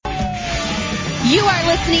You are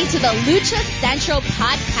listening to the Lucha Central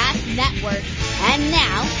Podcast Network. And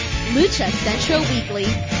now, Lucha Central Weekly.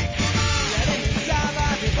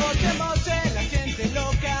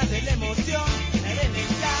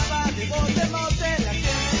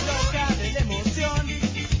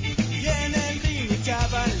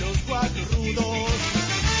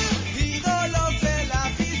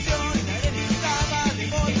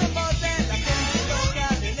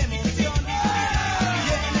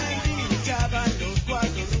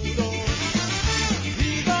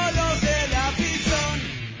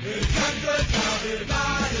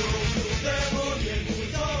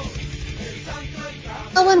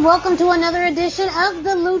 Hello and welcome to another edition of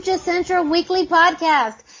the Lucha Central Weekly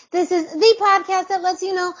Podcast. This is the podcast that lets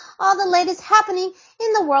you know all the latest happening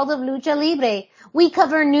in the world of Lucha Libre. We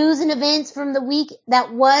cover news and events from the week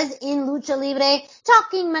that was in Lucha Libre,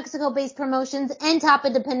 talking Mexico-based promotions and top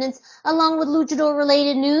independents, along with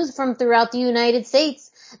luchador-related news from throughout the United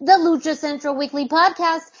States. The Lucha Central Weekly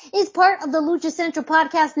Podcast is part of the Lucha Central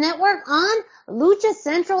Podcast Network on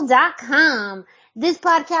luchacentral.com. This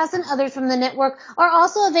podcast and others from the network are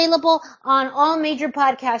also available on all major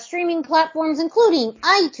podcast streaming platforms, including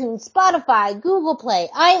iTunes, Spotify, Google Play,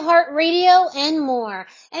 iHeartRadio, and more.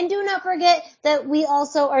 And do not forget that we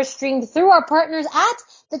also are streamed through our partners at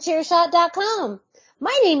thechairshot.com.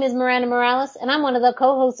 My name is Miranda Morales, and I'm one of the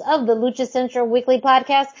co-hosts of the Lucha Central Weekly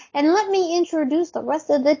Podcast. And let me introduce the rest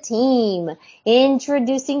of the team.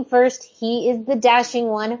 Introducing first, he is the dashing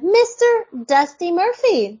one, Mr. Dusty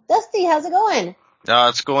Murphy. Dusty, how's it going?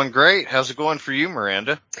 It's going great. How's it going for you,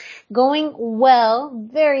 Miranda? Going well.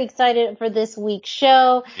 Very excited for this week's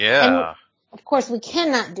show. Yeah. And of course, we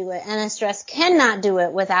cannot do it, and I stress cannot do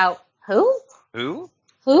it without who? Who?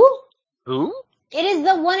 Who? Who? It is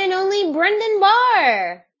the one and only Brendan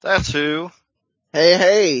Barr. That's who.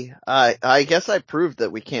 Hey, I guess I proved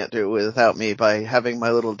that we can't do it without me by having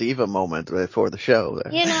my little diva moment before the show.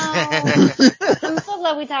 You know, I'm so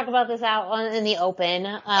glad we talk about this out in the open,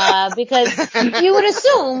 because you would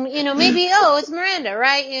assume, maybe, it's Miranda,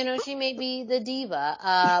 right? She may be the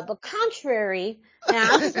diva, but contrary,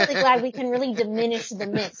 I'm just really glad we can really diminish the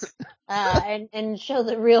myths, and show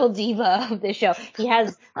the real diva of the show. He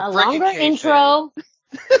has a longer intro,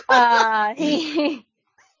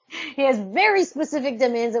 He has very specific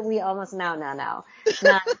demands that we almost no. Not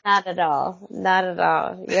at all. Not at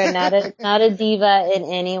all. You're not a diva in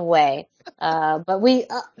any way. But we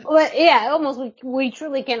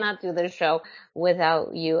truly cannot do this show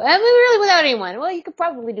without you. I mean, really without anyone. Well, you could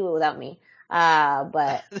probably do it without me.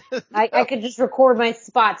 But I could just record my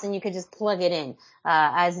spots and you could just plug it in,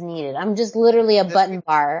 as needed. I'm just literally a button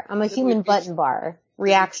bar. I'm a human button bar.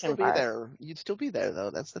 Reaction bar. You'd still be there though.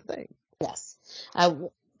 That's the thing. Yes.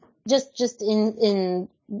 Just in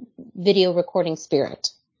video recording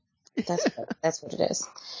spirit. That's what it is.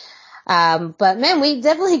 But man, we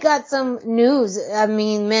definitely got some news. I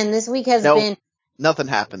mean, man, this week has been. Nothing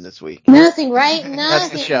happened this week. Nothing, right? Nothing. That's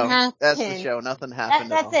the show. Happened. That's the show. Nothing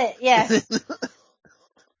happened. That's it. Yes.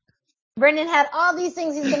 Brendan had all these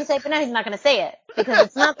things he was going to say, but now he's not going to say it because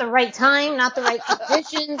it's not the right time, not the right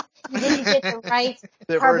conditions. He didn't get the right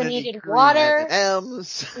carbonated water.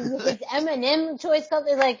 M&Ms. His M&M choice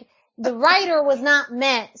color, like the writer was not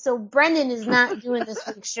met, so Brendan is not doing this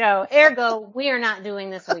week's show. Ergo, we are not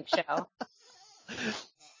doing this week's show.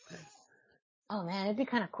 Oh man, it'd be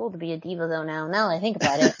kind of cool to be a diva though. Now that I think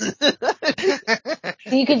about it,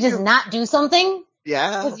 so you could just not do something.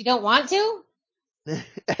 Yeah. Because you don't want to.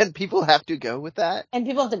 And people have to go with that? And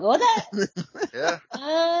people have to go with that? Yeah.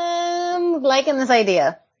 I'm liking this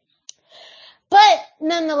idea. But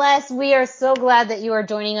nonetheless, we are so glad that you are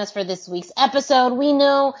joining us for this week's episode. We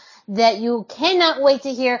know that you cannot wait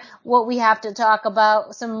to hear what we have to talk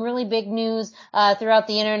about. Some really big news throughout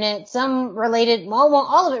the internet. Some related, well,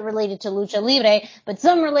 all of it related to Lucha Libre, but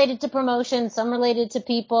some related to promotion, some related to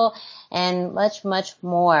people, and much, much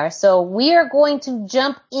more. So we are going to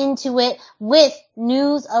jump into it with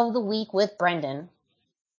news of the week with Brendan.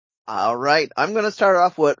 All right. I'm going to start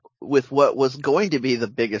off with what was going to be the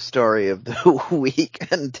biggest story of the week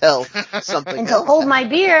until something until else. Hold My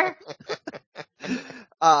Beer.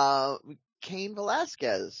 Cain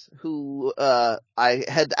Velasquez, who I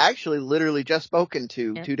had actually literally just spoken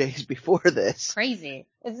to 2 days before this. Crazy.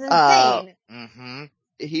 It's insane.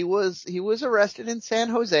 He was arrested in San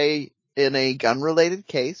Jose in a gun-related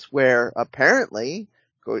case where apparently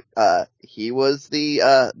he was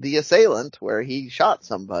the assailant where he shot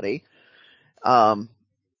somebody.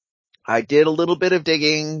 I did a little bit of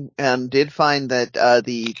digging and did find that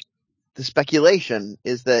the speculation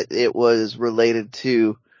is that it was related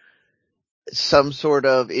to some sort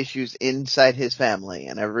of issues inside his family,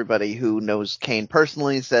 and everybody who knows Kane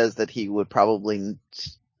personally says that he would probably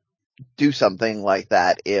do something like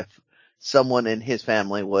that if someone in his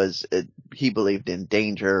family was, he believed, in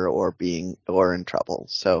danger or in trouble.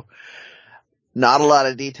 So not a lot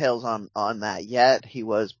of details on that yet. He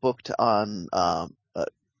was booked on the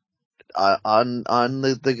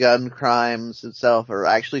gun crimes itself, or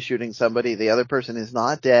actually shooting somebody. The other person is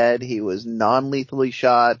not dead. He was non-lethally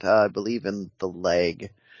shot, I believe in the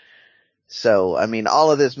leg. So, I mean, all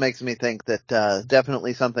of this makes me think that,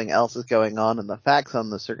 definitely something else is going on, and the facts on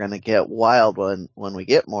this are gonna get wild when we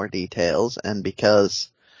get more details, and because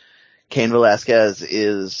Cain Velasquez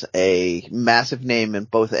is a massive name in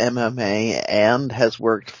both MMA and has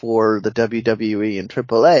worked for the WWE and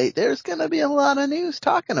AAA, there's gonna be a lot of news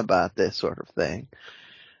talking about this sort of thing.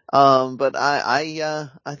 But I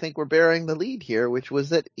think we're bearing the lead here, which was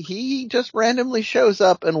that he just randomly shows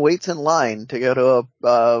up and waits in line to go to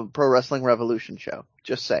a Pro Wrestling Revolution show.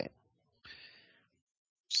 Just saying.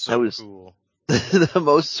 So That was cool. the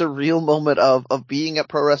most surreal moment of being at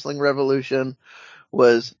Pro Wrestling Revolution,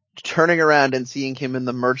 was turning around and seeing him in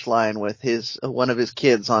the merch line with one of his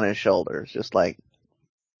kids on his shoulders, just like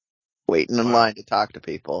waiting in line to talk to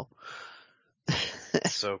people.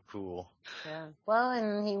 So cool. Yeah. Well,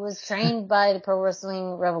 and he was trained by the Pro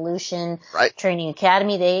Wrestling Revolution Right. Training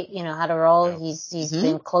Academy. They, had a role. Yeah. He's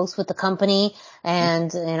been close with the company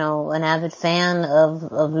and, an avid fan of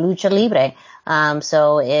Lucha Libre.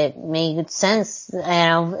 So it made sense,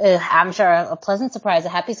 I'm sure a pleasant surprise, a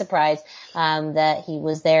happy surprise, that he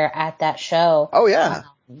was there at that show. Oh yeah.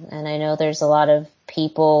 And I know there's a lot of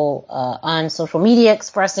people, on social media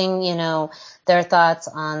expressing, their thoughts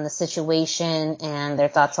on the situation and their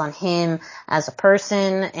thoughts on him as a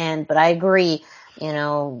person. But I agree,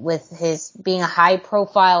 with his being a high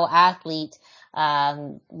profile athlete,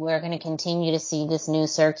 we're going to continue to see this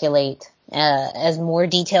news circulate, as more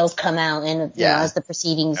details come out and, as the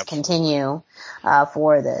proceedings continue,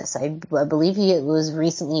 for this. I believe he was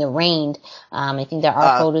recently arraigned. I think there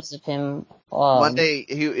are photos of him. Monday,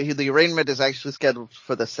 the arraignment is actually scheduled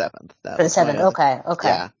for the 7th. For the 7th.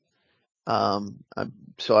 Okay. Yeah.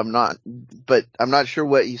 So I'm not sure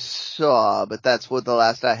what you saw, but that's what the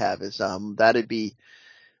last I have is, that'd be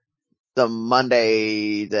the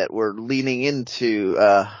Monday that we're leaning into,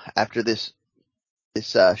 after this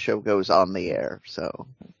show goes on the air. So,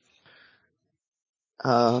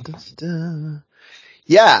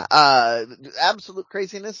 yeah, absolute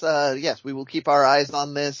craziness. Yes, we will keep our eyes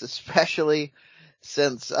on this, especially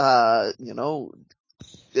since,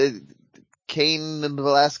 Cain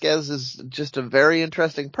Velasquez is just a very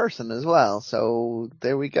interesting person as well. So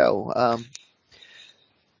there we go.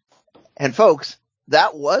 And folks,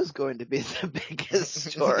 that was going to be the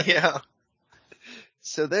biggest story. Yeah.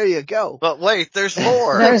 So there you go. But wait, there's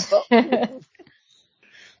more. There's and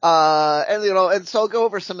so I'll go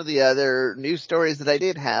over some of the other news stories that I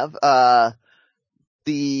did have.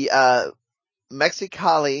 The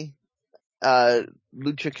Mexicali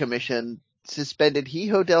Lucha Commission suspended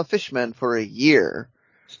Hijo del Fishman for a year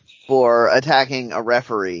for attacking a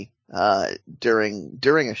referee during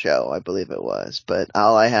a show, I believe it was. But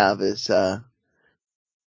all I have is that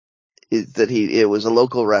it was a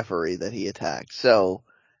local referee that he attacked. So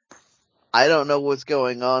I don't know what's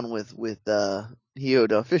going on with Hijo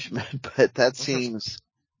del Fishman, but that seems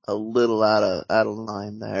a little out of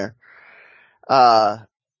line there.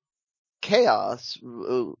 Chaos.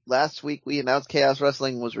 Last week we announced Chaos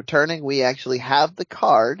Wrestling was returning. We actually have the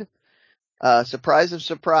card. Surprise of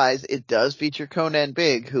surprise, it does feature Conan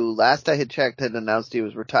Big, who last I had checked had announced he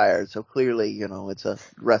was retired. So clearly, it's a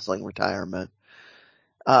wrestling retirement.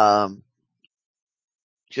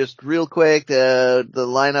 Just real quick, the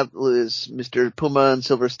lineup was Mr. Puma and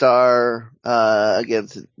Silver Star,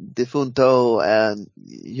 against Defunto and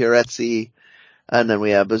Yuretsi. And then we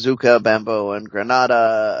have Bazooka, Bambo, and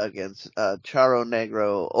Granada against, Charo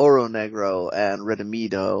Negro, Oro Negro, and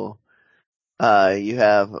Redimido. You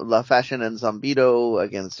have La Fashion and Zambito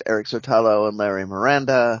against Eric Sotalo and Larry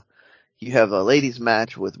Miranda. You have a ladies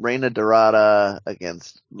match with Reina Dorada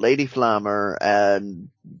against Lady Flammer and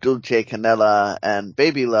Dulce Canela and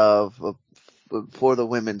Baby Love for the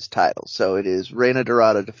women's title. So it is Reina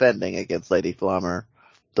Dorada defending against Lady Flammer,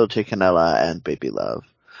 Dulce Canela, and Baby Love.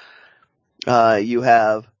 You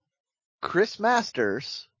have Chris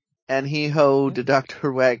Masters and Hijo de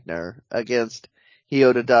Dr. Wagner against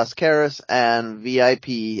Hijo de Dos Caras and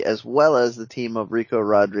VIP, as well as the team of Rico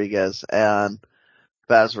Rodriguez and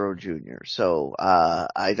Basro Jr. So,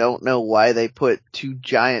 I don't know why they put two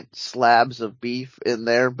giant slabs of beef in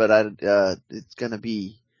there, but it's gonna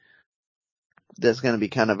be going to be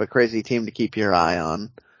kind of a crazy team to keep your eye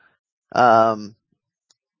on.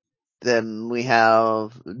 Then we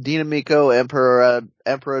have Dinamico,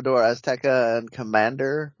 Emperador Azteca, and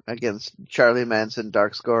Commander against Charlie Manson,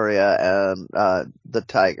 Dark Scoria, and the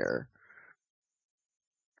Tiger.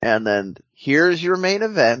 And then here's your main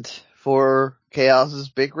event for Chaos's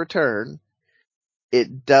big return.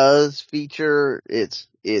 It does feature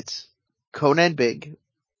it's Conan Big,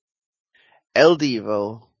 El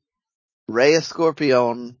Divo, Rey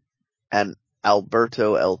Escorpion, and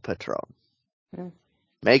Alberto El Patron.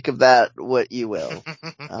 Make of that what you will.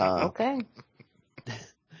 Okay.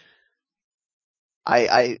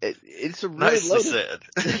 It's a really Nicely loaded. said.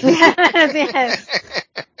 Yes.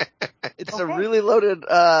 It's Okay. a really loaded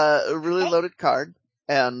card,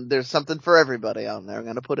 and there's something for everybody on there. I'm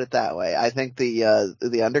going to put it that way. I think the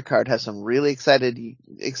undercard has some really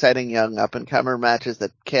exciting young up and comer matches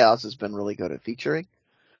that Chaos has been really good at featuring.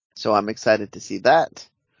 So I'm excited to see that.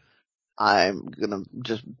 I'm gonna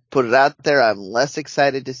just put it out there. I'm less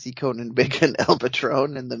excited to see Conan Big and El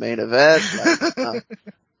Patron in the main event.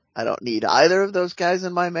 I don't need either of those guys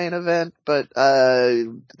in my main event, but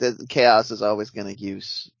the Chaos is always going to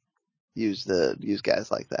use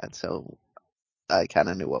guys like that. So I kind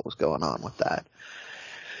of knew what was going on with that.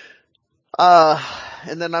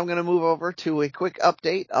 And then I'm going to move over to a quick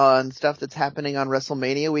update on stuff that's happening on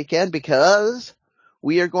WrestleMania weekend, because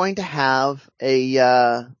we are going to have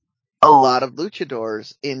a lot of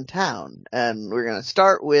luchadors in town, and we're going to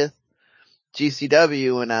start with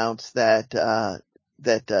GCW announced that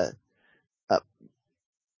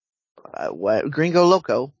Gringo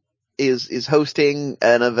Loco is hosting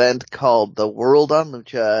an event called the World on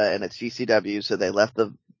Lucha, and it's GCW, so they left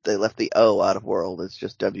the O out of World. It's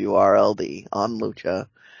just WRLD on Lucha.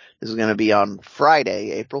 This is going to be on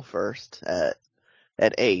Friday, April 1st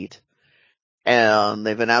at 8. And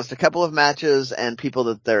they've announced a couple of matches and people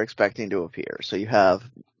that they're expecting to appear. So you have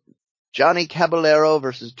Johnny Caballero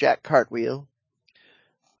versus Jack Cartwheel,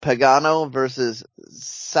 Pagano versus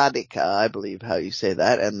Sadika, I believe how you say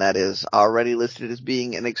that, and that is already listed as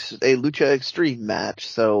being a Lucha Extreme match.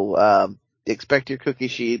 So expect your cookie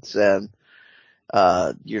sheets and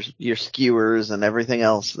your skewers and everything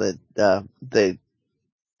else that the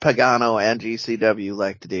Pagano and GCW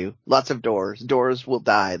like to do. Lots of doors. Doors will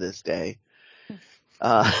die this day.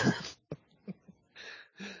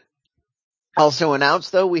 Also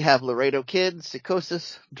announced, though, we have Laredo Kid,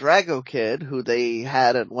 Psychosis, Drago Kid, who they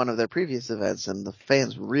had at one of their previous events and the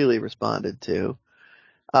fans really responded to.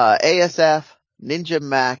 ASF, Ninja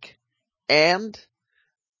Mac, and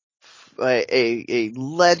a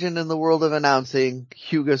legend in the world of announcing,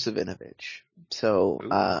 Hugo Savinovich.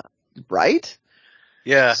 So, right?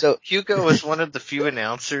 Yeah. So Hugo is one of the few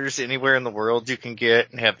announcers anywhere in the world you can get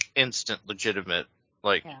and have instant legitimate,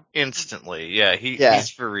 instantly. Yeah, he's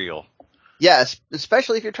for real. Yes,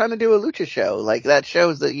 especially if you're trying to do a lucha show. Like, that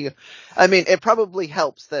shows that it probably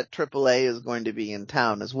helps that AAA is going to be in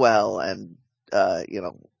town as well, and,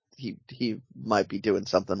 he might be doing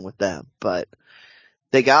something with them, but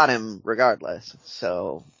they got him regardless.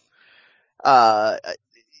 So,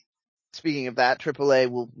 speaking of that,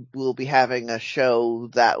 AAA will be having a show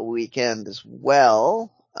that weekend as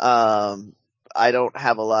well. I don't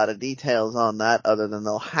have a lot of details on that other than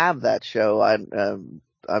they'll have that show.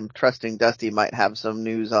 I'm trusting Dusty might have some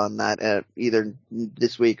news on that either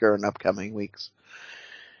this week or in upcoming weeks.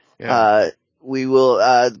 Yeah. We will,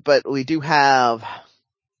 but we do have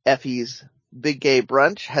Effie's Big Gay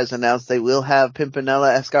Brunch has announced they will have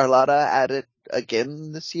Pimpinella Escarlata at it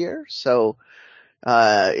again this year. So,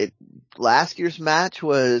 last year's match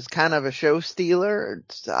was kind of a show stealer.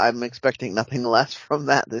 I'm expecting nothing less from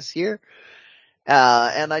that this year.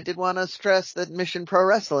 And I did want to stress that Mission Pro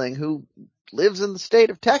Wrestling, who lives in the state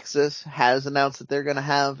of Texas, has announced that they're going to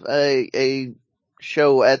have a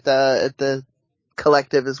show at the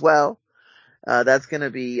Collective as well. That's going to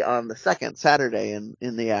be on the second Saturday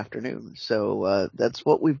in the afternoon. So, that's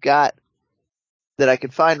what we've got that I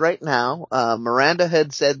could find right now. Miranda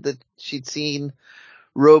had said that she'd seen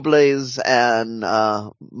Robles and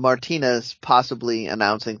Martinez possibly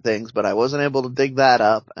announcing things, but I wasn't able to dig that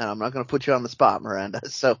up, and I'm not going to put you on the spot, Miranda.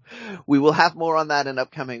 So we will have more on that in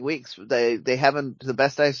upcoming weeks. They haven't, the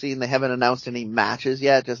best I've seen, they haven't announced any matches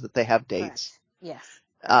yet, just that they have dates. Correct.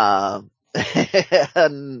 Yes.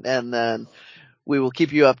 And then we will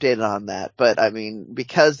keep you updated on that. But I mean,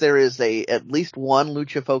 because there is at least one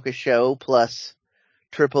Lucha Focus show plus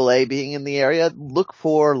AAA being in the area, look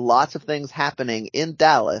for lots of things happening in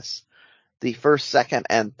Dallas the 1st, 2nd,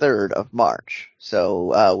 and 3rd of March.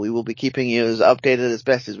 So, we will be keeping you as updated as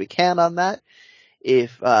best as we can on that.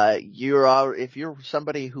 If you're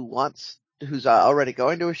somebody who wants who's already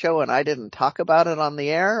going to a show and I didn't talk about it on the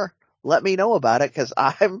air, let me know about it, because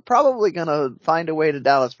I'm probably going to find a way to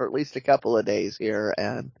Dallas for at least a couple of days here,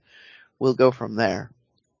 and we'll go from there.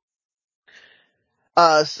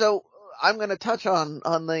 So I'm going to touch on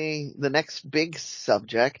the next big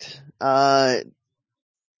subject. They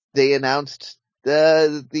announced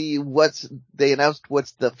what's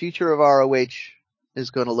the future of ROH is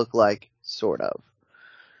going to look like, sort of.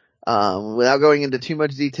 Without going into too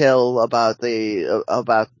much detail about the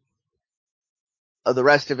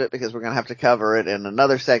rest of it, because we're going to have to cover it in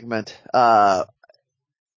another segment.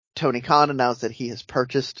 Tony Khan announced that he has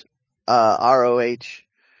purchased ROH.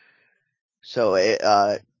 So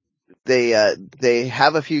they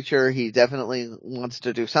have a future. He definitely wants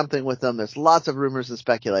to do something with them. There's lots of rumors and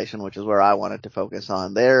speculation, which is where I wanted to focus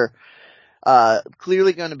on. They're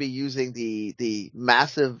clearly going to be using the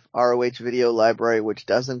massive ROH video library, which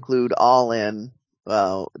does include All In,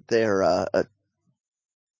 their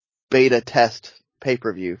beta test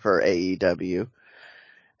pay-per-view for AEW.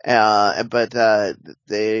 But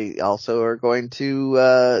they also are going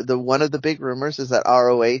to, one of the big rumors is that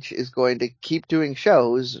ROH is going to keep doing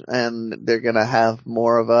shows, and they're gonna have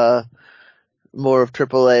more of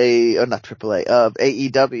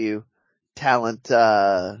AEW talent,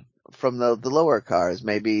 from the lower cards,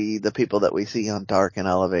 maybe the people that we see on Dark and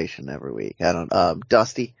Elevation every week.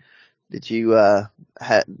 Dusty, did you,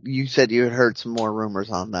 you said you had heard some more rumors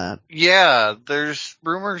on that. Yeah, there's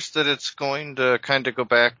rumors that it's going to kind of go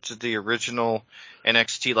back to the original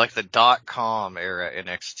NXT, like the .com era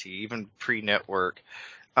NXT, even pre-network,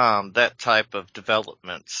 that type of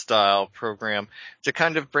development style program to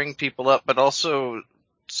kind of bring people up, but also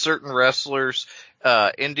certain wrestlers,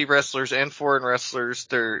 indie wrestlers and foreign wrestlers,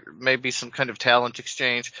 there may be some kind of talent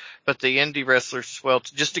exchange, but the indie wrestlers, well,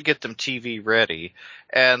 just to get them TV ready.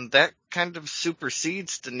 And that kind of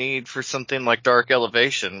supersedes the need for something like Dark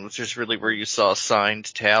Elevation, which is really where you saw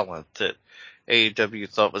signed talent that AEW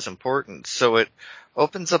thought was important. So it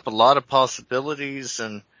opens up a lot of possibilities.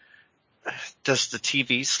 And does the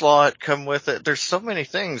TV slot come with it? There's so many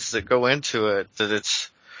things that go into it that it's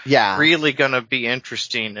really going to be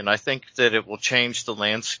interesting, and I think that it will change the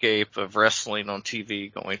landscape of wrestling on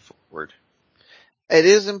TV going forward. It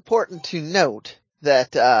is important to note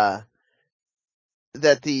that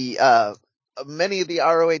many of the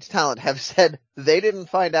ROH talent have said they didn't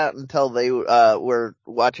find out until they were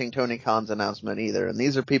watching Tony Khan's announcement either, and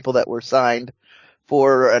these are people that were signed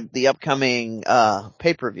for the upcoming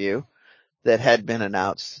pay-per-view that had been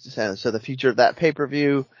announced. So the future of that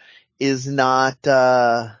pay-per-view is not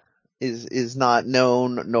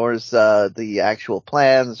known, nor is the actual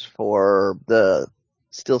plans for the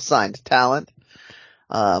still signed talent.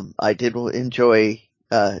 I did enjoy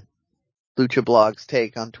Lucha Blog's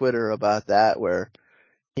take on Twitter about that, where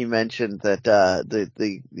he mentioned that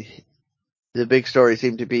the big story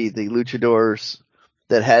seemed to be the luchadors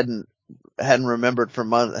that hadn't remembered for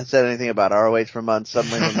months, said anything about ROH for months,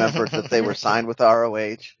 suddenly remembered that they were signed with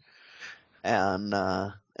ROH, and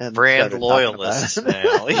brand loyalists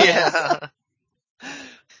now. Yeah.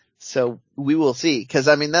 So we will see, because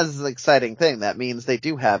I mean, that's an exciting thing. That means they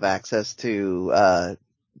do have access to,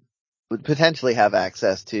 would potentially have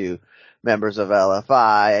access to members of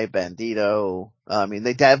LFI, Bandito. I mean,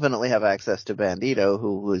 they definitely have access to Bandito,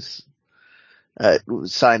 who was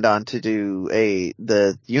signed on to do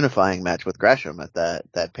the unifying match with Gresham at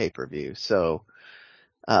that pay-per-view. So,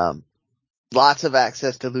 lots of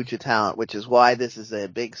access to Lucha talent, which is why this is a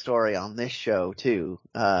big story on this show too.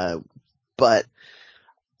 But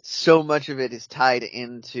so much of it is tied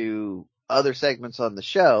into other segments on the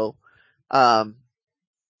show.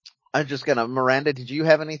 I'm just Miranda, did you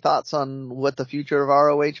have any thoughts on what the future of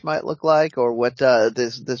ROH might look like, or what,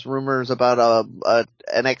 this rumors about a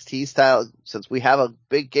NXT style, since we have a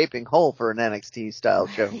big gaping hole for an NXT style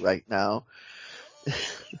show right now?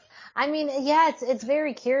 I mean, yeah, it's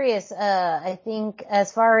very curious. I think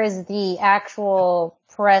as far as the actual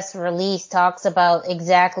press release talks about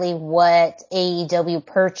exactly what AEW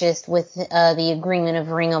purchased with the agreement of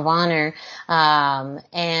Ring of Honor,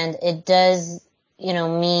 and it does,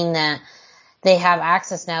 mean that they have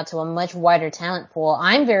access now to a much wider talent pool.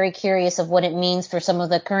 I'm very curious of what it means for some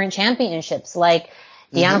of the current championships, like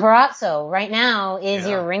Deonna Purrazzo right now is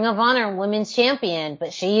your Ring of Honor Women's Champion,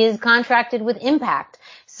 but she is contracted with Impact.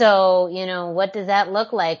 So, what does that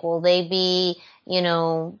look like? Will they be,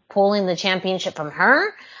 pulling the championship from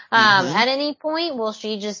her? At any point, will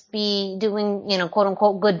she just be doing, quote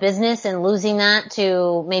unquote good business and losing that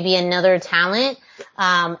to maybe another talent?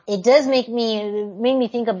 It does make me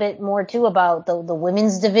think a bit more too about the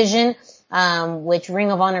women's division. which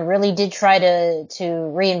Ring of Honor really did try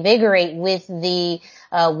to reinvigorate with the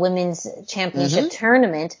women's championship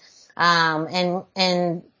tournament.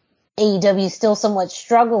 And AEW is still somewhat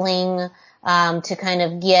struggling to kind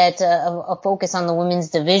of get a focus on the women's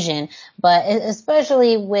division, but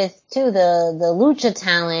especially with the Lucha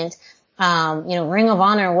talent, Ring of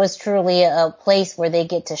Honor was truly a place where they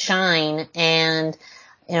get to shine. And,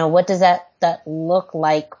 what does that look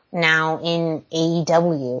like now in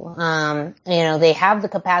AEW? They have the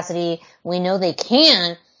capacity. We know they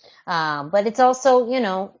can, but it's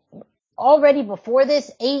also, already before this,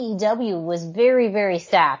 AEW was very, very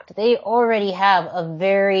stacked. They already have a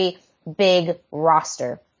very big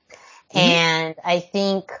roster. And I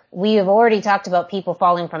think we have already talked about people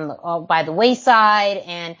falling by the wayside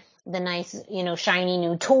and the nice, shiny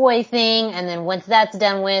new toy thing. And then once that's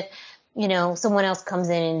done with, someone else comes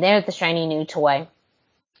in and they're the shiny new toy.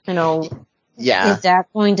 Yeah. Is that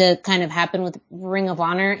going to kind of happen with Ring of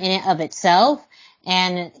Honor in it of itself?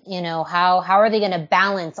 And, how are they going to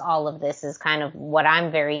balance all of this is kind of what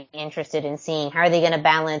I'm very interested in seeing. How are they going to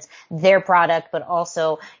balance their product, but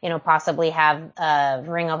also, possibly have,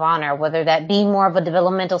 Ring of Honor, whether that be more of a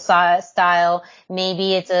developmental style,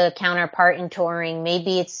 maybe it's a counterpart in touring,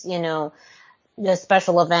 maybe it's, a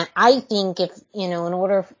special event. I think if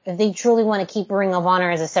they truly want to keep Ring of Honor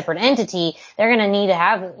as a separate entity, they're going to need to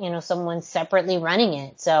have, someone separately running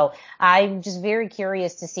it. So I'm just very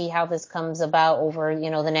curious to see how this comes about over,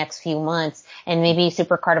 the next few months. And maybe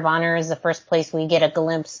Super Card of Honor is the first place we get a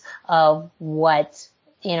glimpse of what,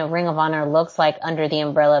 Ring of Honor looks like under the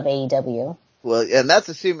umbrella of AEW. Well, and that's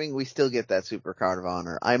assuming we still get that Super Card of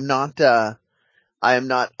Honor. I am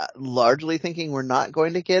not largely thinking we're not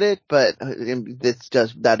going to get it, but it's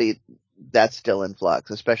just that's still in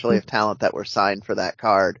flux, especially if talent that were signed for that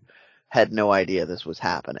card had no idea this was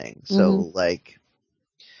happening. So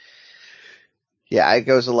it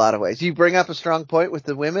goes a lot of ways. You bring up a strong point with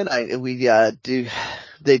the women.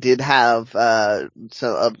 They did have, a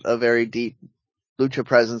very deep Lucha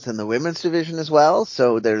presence in the women's division as well.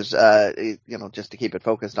 So there's, just to keep it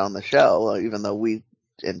focused on the show, even though we,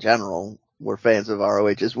 in general, we're fans of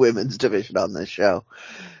ROH's women's division on this show.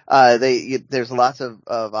 There's lots of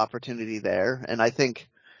opportunity there. And I think,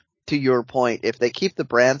 to your point, if they keep the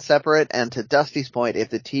brand separate, and to Dusty's point, if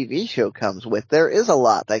the TV show comes with, there is a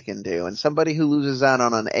lot they can do. And somebody who loses out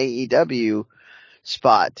on an AEW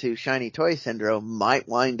spot to Shiny Toy Syndrome might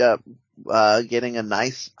wind up getting a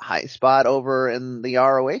nice high spot over in the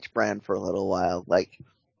ROH brand for a little while. Like,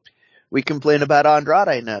 we complain about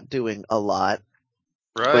Andrade not doing a lot.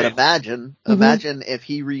 Right. But imagine if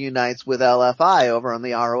he reunites with LFI over on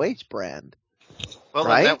the ROH brand. Well,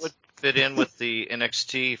 right? And that would fit in with the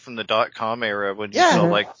NXT from the .com era when you saw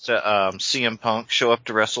CM Punk show up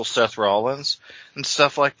to wrestle Seth Rollins and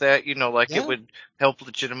stuff like that. It would help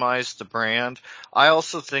legitimize the brand. I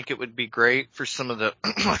also think it would be great for some of the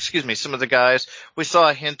some of the guys. We saw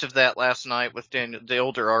a hint of that last night with the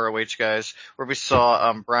older ROH guys, where we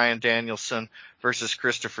saw Bryan Danielson versus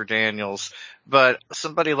Christopher Daniels, but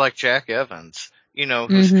somebody like Jack Evans,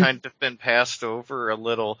 who's kind of been passed over a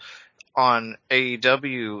little on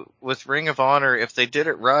AEW with Ring of Honor. If they did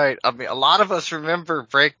it right, I mean, a lot of us remember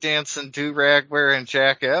breakdancing, do-rag wearing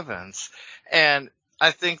Jack Evans, and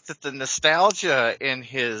I think that the nostalgia in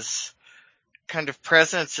his kind of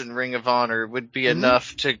presence in Ring of Honor would be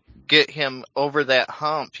enough to get him over that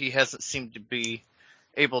hump he hasn't seemed to be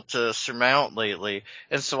able to surmount lately.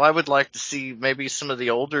 And so I would like to see maybe some of the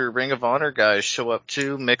older Ring of Honor guys show up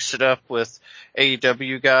too, mix it up with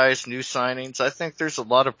AEW guys, new signings. I think there's a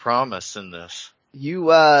lot of promise in this. You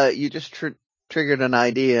just triggered an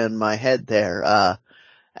idea in my head there.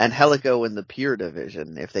 Angelico in the Pure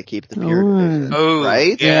division, if they keep the Pure division. Oh,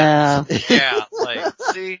 right? Yeah.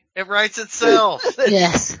 See, it writes itself.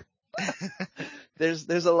 Yes.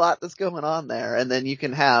 There's a lot that's going on there. And then you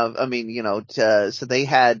can have, so they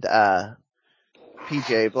had,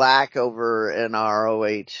 PJ Black over in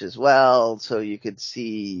ROH as well. So you could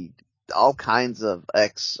see all kinds of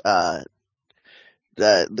the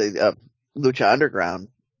Lucha Underground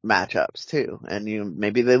matchups too. And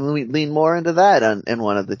maybe they lean more into that in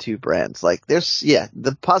one of the two brands. Like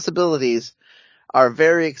the possibilities are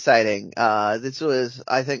very exciting. This was,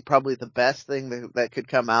 I think, probably the best thing that could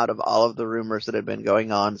come out of all of the rumors that have been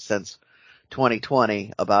going on since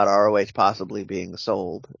 2020 about ROH possibly being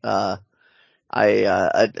sold. Apparently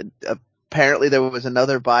there was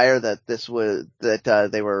another buyer that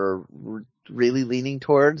they were really leaning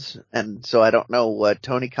towards, and so I don't know what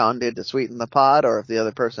Tony Khan did to sweeten the pot or if the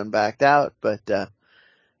other person backed out, but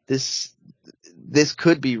this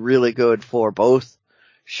could be really good for both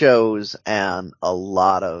shows and a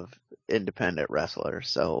lot of independent wrestler.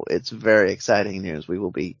 So it's very exciting news. We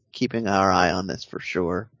will be keeping our eye on this for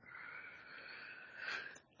sure.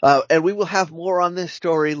 And we will have more on this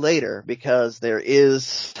story later because there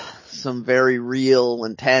is some very real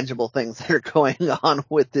and tangible things that are going on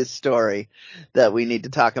with this story that we need to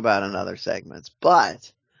talk about in other segments.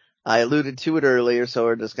 But I alluded to it earlier, so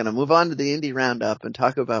we're just going to move on to the Indie Roundup and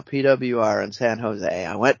talk about PWR in San Jose.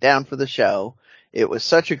 I went down for the show. It was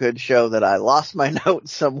such a good show that I lost my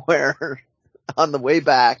notes somewhere on the way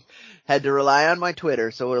back. Had to rely on my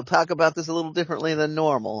Twitter, so we'll talk about this a little differently than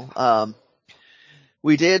normal.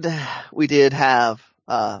 We did have,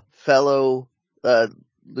 fellow,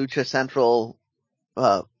 Lucha Central,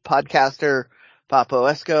 podcaster Papo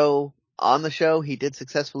Esco on the show. He did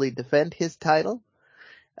successfully defend his title.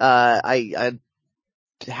 I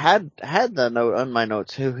had the note on my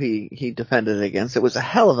notes who he defended it against. It was a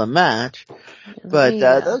hell of a match, but,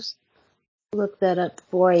 those. Look that up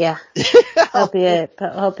for you. Help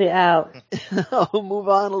you out. I'll move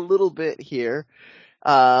on a little bit here.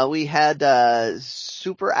 We had,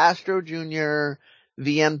 Super Astro Jr.,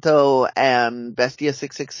 Viento, and Bestia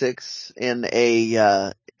 666 in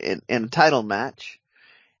a title match.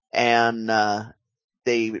 And,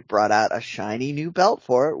 they brought out a shiny new belt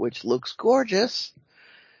for it, which looks gorgeous.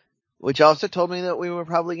 Which also told me that we were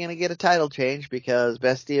probably going to get a title change because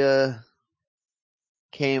Bestia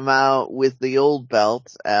came out with the old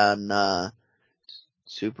belt and,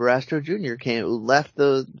 Super Astro Jr. left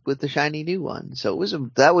with the shiny new one. So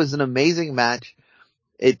that was an amazing match.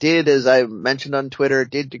 It did, as I mentioned on Twitter, it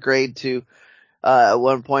did degrade to, at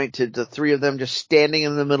one point to the three of them just standing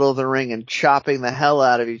in the middle of the ring and chopping the hell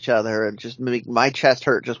out of each other and just make my chest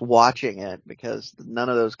hurt just watching it because none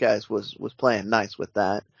of those guys was playing nice with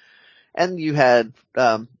that. And you had,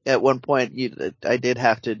 at one point I did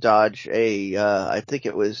have to dodge I think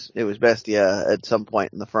it was Bestia at some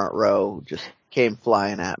point in the front row, just came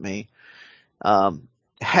flying at me.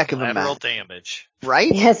 Heck of a Lateral match. damage.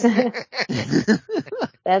 Right? Yes.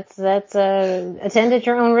 That's attend at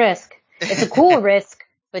your own risk. It's a cool risk,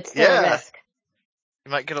 but still a Yeah. risk.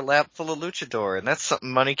 You might get a lap full of luchador, and that's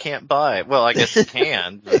something money can't buy. Well, I guess it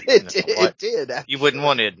can, but It did. you wouldn't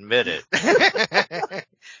want to admit it.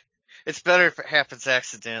 It's better if it happens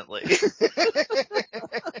accidentally.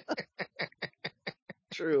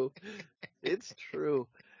 True. It's true.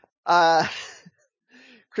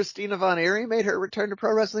 Christina Von Eerie made her return to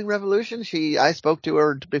Pro Wrestling Revolution. I spoke to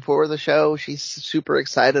her before the show. She's super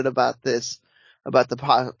excited about this, about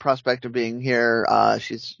the prospect of being here.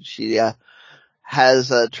 She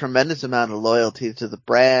has a tremendous amount of loyalty to the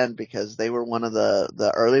brand because they were one of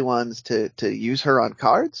the early ones to use her on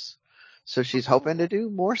cards. So she's hoping to do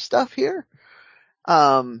more stuff here.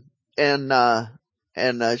 And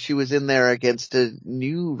she was in there against a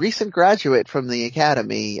new recent graduate from the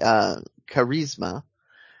academy, Charisma.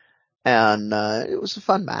 And, it was a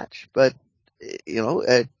fun match, but,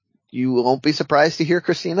 you won't be surprised to hear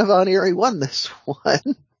Christina Von Eerie won this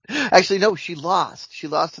one. Actually, no, she lost. She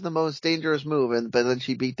lost to the most dangerous move, but then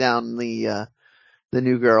she beat down the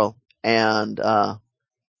new girl, and, the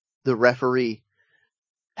referee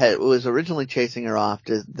was originally chasing her off,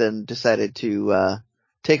 then decided to,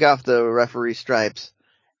 take off the referee stripes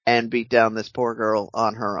and beat down this poor girl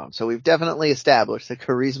on her own. So we've definitely established that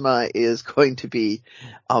Charisma is going to be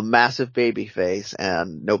a massive baby face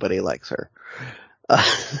and nobody likes her.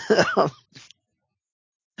 I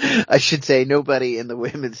should say nobody in the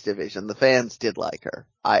women's division. The fans did like her.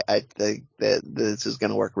 I think that this is going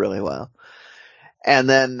to work really well. And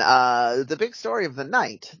then, the big story of the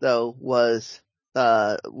night though was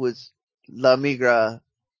La Migra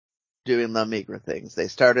doing La Migra things. They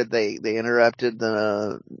interrupted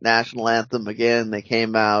the national anthem again. They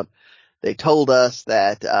came out. They told us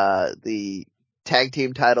that, the tag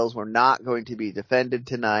team titles were not going to be defended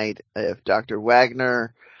tonight if Dr.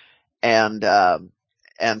 Wagner and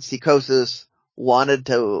Psychosis wanted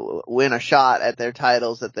to win a shot at their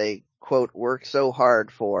titles that they, quote, worked so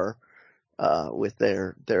hard for, with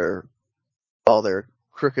all their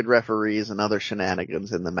crooked referees and other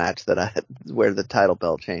shenanigans in the match where the title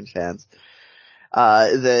belt changed hands.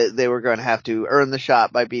 They were going to have to earn the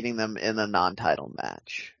shot by beating them in a non-title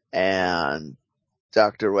match. And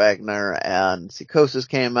Dr. Wagner and Psychosis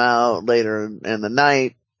came out later in the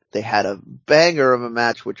night. They had a banger of a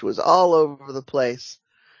match, which was all over the place.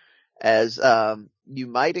 As, you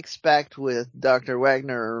might expect with Dr.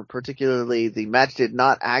 Wagner, particularly, the match did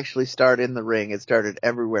not actually start in the ring. It started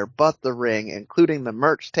everywhere but the ring, including the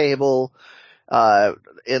merch table,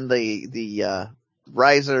 in the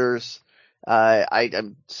risers.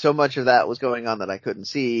 So much of that was going on that I couldn't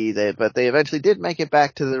see. But they eventually did make it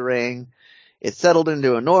back to the ring. it settled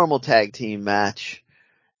into a normal tag team match.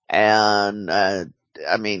 And, I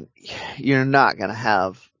mean, you're not gonna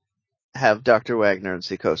have Dr. Wagner and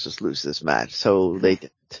Psychosis lose this match. So they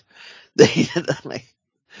didn't. They didn't.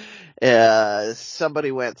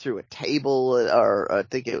 Somebody went through a table, or I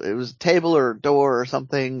think it was a table or a door or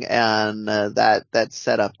something, and that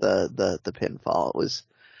set up the pinfall. It was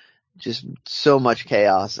just so much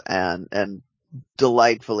chaos and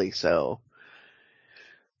delightfully so.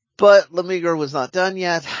 But La Migra was not done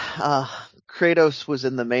yet. Kratos was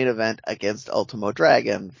in the main event against Ultimo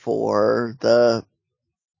Dragon for the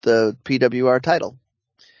PWR title,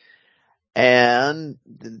 and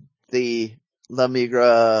the La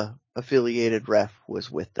Migra affiliated ref was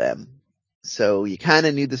with them. So you kind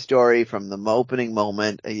of knew the story from the opening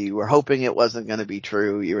moment. You were hoping it wasn't going to be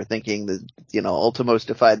true. You were thinking that, Ultimo's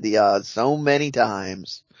defied the odds so many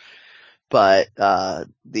times. But,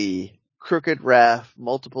 the crooked ref,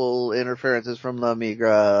 multiple interferences from La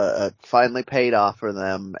Migra, finally paid off for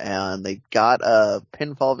them, and they got a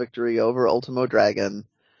pinfall victory over Ultimo Dragon,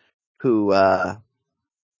 who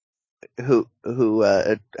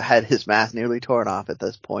had his mask nearly torn off at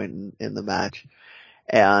this point in the match.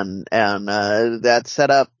 And that set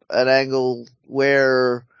up an angle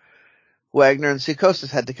where Wagner and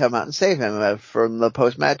Psychosis had to come out and save him from the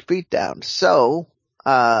post-match beatdown. So,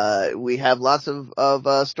 we have lots of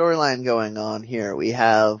storyline going on here. We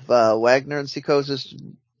have, Wagner and Psychosis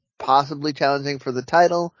possibly challenging for the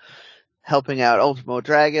title, helping out Ultimo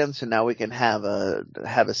Dragon. So now we can have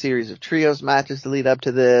a series of trios matches to lead up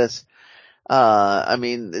to this. I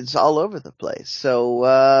mean, it's all over the place.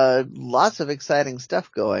 So, lots of exciting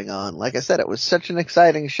stuff going on. Like I said, it was such an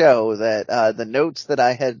exciting show that, the notes that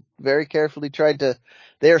I had very carefully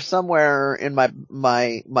they're somewhere in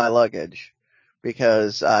my luggage,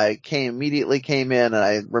 because I immediately came in and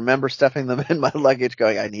I remember stuffing them in my luggage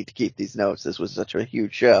going, I need to keep these notes. This was such a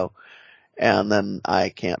huge show. And then I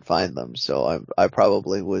can't find them. So I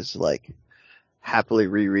probably was like, happily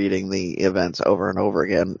rereading the events over and over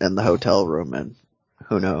again in the hotel room, and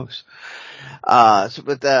who knows. That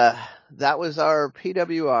was our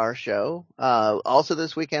PWR show. Also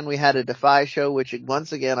this weekend we had a Defy show, which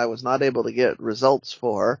once again I was not able to get results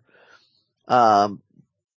for.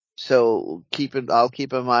 So I'll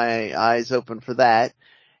keep my eyes open for that.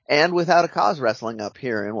 And Without a Cause wrestling up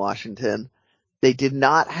here in Washington. They did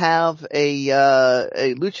not have a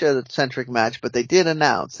Lucha-centric match, but they did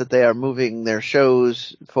announce that they are moving their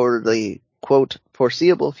shows for the, quote,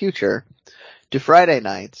 foreseeable future to Friday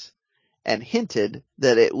nights, and hinted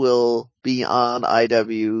that it will be on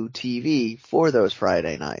IWTV for those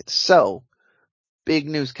Friday nights. So, big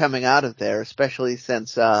news coming out of there, especially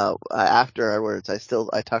since, afterwards I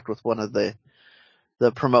talked with one of the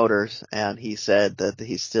promoters, and he said that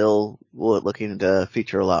he's still looking to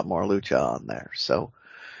feature a lot more Lucha on there. So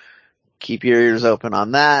keep your ears open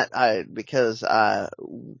on that. Because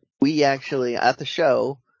we actually at the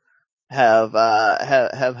show have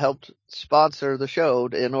helped sponsor the show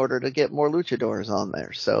in order to get more luchadors on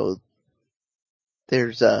there. So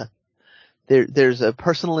there's a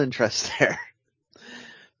personal interest there.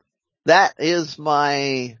 That is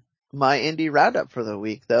my indie roundup for the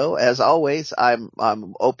week, though. As always, I'm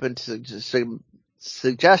open to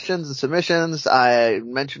suggestions and submissions. I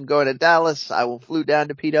mentioned going to Dallas. I flew down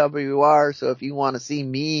to PWR, so if you want to see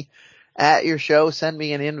me at your show, send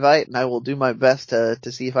me an invite, and I will do my best to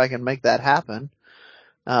see if I can make that happen.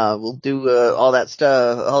 We'll do all that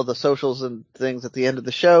stuff, all the socials and things at the end of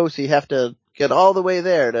the show, so you have to get all the way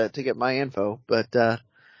there to get my info. But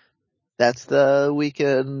that's the week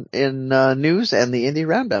in news and the indie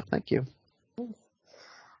roundup. Thank you.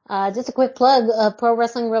 Just a quick plug, Pro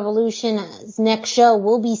Wrestling Revolution's next show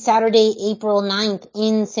will be Saturday, April 9th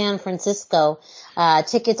in San Francisco.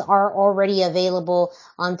 Tickets are already available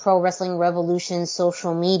on Pro Wrestling Revolution's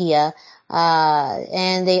social media.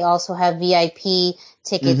 And they also have VIP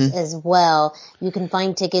tickets as well. You can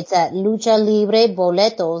find tickets at Lucha Libre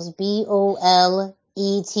Boletos, BOLETOS.com.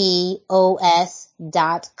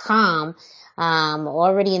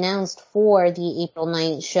 Already announced for the April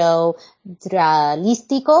 9th show,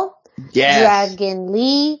 Dralistico, Yes. Dragon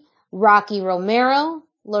Lee, Rocky Romero,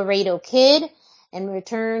 Laredo Kid, and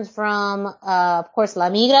returns from, of course, La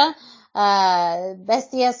Migra,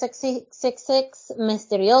 Bestia 666,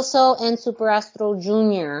 Misterioso, and Super Astro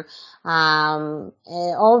Jr.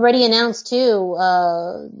 Already announced too,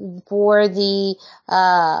 for the,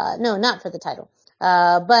 no, not for the title.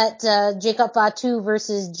 But Jacob Fatu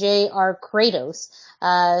versus J.R. Kratos,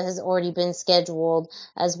 has already been scheduled,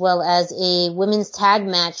 as well as a women's tag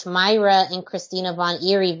match, Myra and Christina Von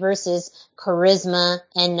Eerie versus Charisma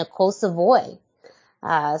and Nicole Savoy.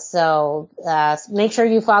 So make sure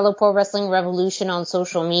you follow Pro Wrestling Revolution on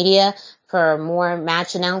social media for more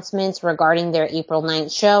match announcements regarding their April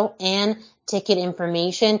 9th show and ticket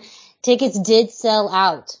information. Tickets did sell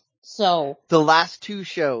out. So the last two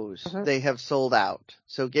shows, they have sold out.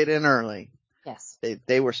 So get in early. Yes.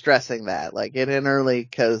 They were stressing that. Like, get in early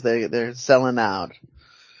because they're selling out.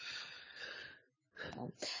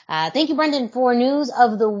 Thank you, Brendan, for news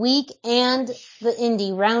of the week and the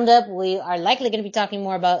indie roundup. We are likely going to be talking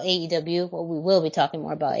more about AEW. Well, we will be talking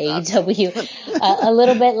more about AEW a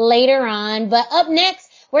little bit later on. But up next,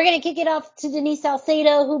 we're going to kick it off to Denise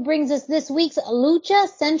Salcedo, who brings us this week's Lucha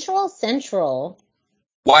Central.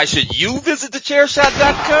 Why should you visit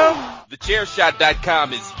thechairshot.com?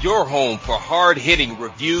 Thechairshot.com is your home for hard-hitting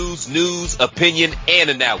reviews, news, opinion,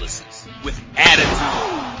 and analysis with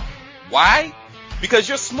attitude. Why? Because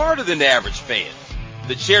you're smarter than the average fan.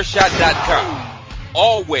 Thechairshot.com.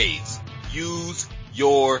 Always use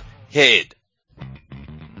your head.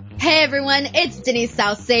 Hey everyone, it's Denise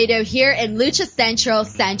Salcedo here in Lucha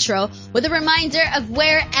Central with a reminder of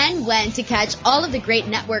where and when to catch all of the great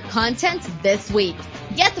network content this week.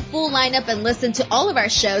 Get the full lineup and listen to all of our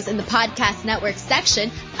shows in the podcast network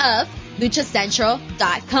section of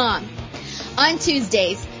luchacentral.com. On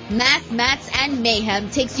Tuesdays, Mass, Mats, and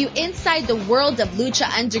Mayhem takes you inside the world of Lucha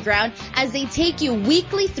Underground as they take you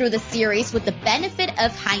weekly through the series with the benefit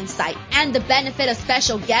of hindsight and the benefit of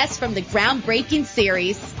special guests from the groundbreaking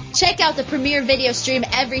series. Check out the premiere video stream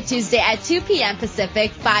every Tuesday at 2 p.m.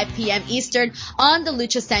 Pacific, 5 p.m. Eastern on the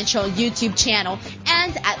Lucha Central YouTube channel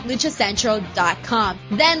and at luchacentral.com.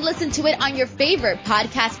 Then listen to it on your favorite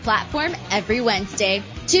podcast platform every Wednesday.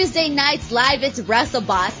 Tuesday nights live, it's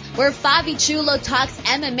WrestleBoss, where Fabi Chulo talks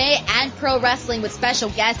MMA and pro wrestling with special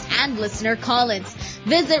guests and listener call-ins.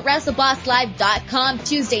 Visit WrestleBossLive.com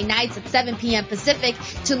Tuesday nights at 7 p.m. Pacific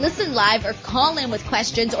to listen live or call in with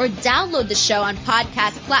questions or download the show on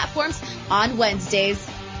podcast platforms on Wednesdays.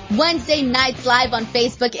 Wednesday nights live on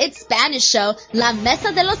Facebook, it's Spanish show La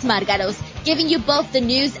Mesa de los Márgaros, giving you both the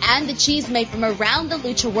news and the chisme from around the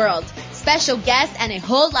lucha world. Special guests and a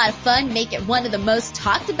whole lot of fun make it one of the most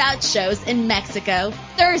talked about shows in Mexico.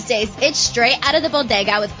 Thursdays, it's straight out of the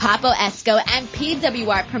bodega with Papo Esco and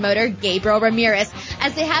PWR promoter Gabriel Ramirez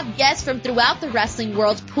as they have guests from throughout the wrestling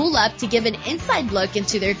world pull up to give an inside look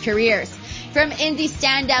into their careers. From indie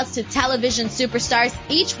standouts to television superstars,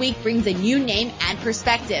 each week brings a new name and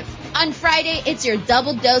perspective. On Friday, it's your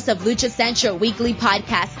double dose of Lucha Central Weekly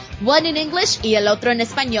podcast, one in English y el otro en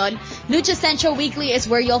español. Lucha Central Weekly is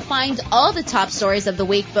where you'll find all the top stories of the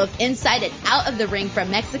week, both inside and out of the ring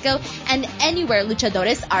from Mexico and anywhere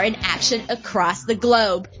luchadores are in action across the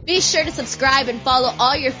globe. Be sure to subscribe and follow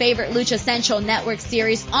all your favorite Lucha Central Network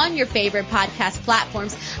series on your favorite podcast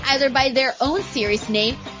platforms, either by their own series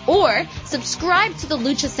name or subscribe to the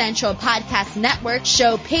Lucha Central Podcast Network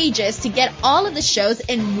show pages to get all of the shows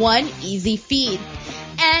in one easy feed.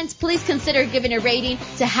 And please consider giving a rating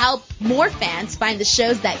to help more fans find the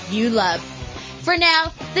shows that you love. For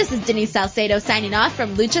now, this is Denise Salcedo signing off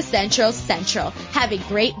from Lucha Central. Have a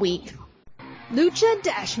great week.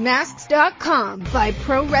 Lucha-Masks.com by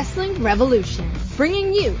Pro Wrestling Revolution,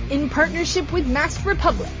 bringing you, in partnership with Masked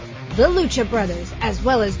Republic, the Lucha Brothers, as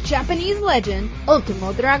well as Japanese legend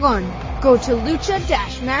Ultimo Dragon. Go to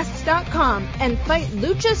Lucha-Masks.com and fight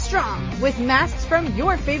Lucha strong with masks from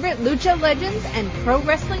your favorite Lucha legends and Pro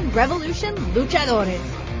Wrestling Revolution luchadores.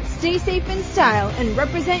 Stay safe in style and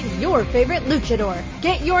represent your favorite luchador.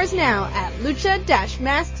 Get yours now at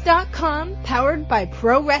Lucha-Masks.com, powered by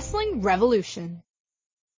Pro Wrestling Revolution.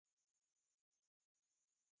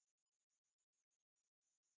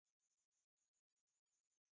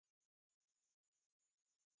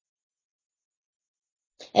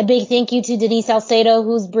 A big thank you to Denise Salcedo,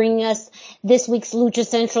 who's bringing us this week's Lucha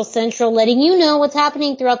Central, letting you know what's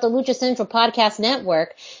happening throughout the Lucha Central Podcast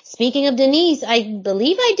Network. Speaking of Denise, I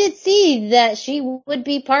believe I did see that she would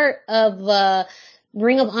be part of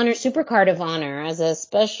Ring of Honor Supercard of Honor as a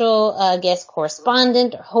special guest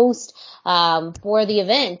correspondent or host for the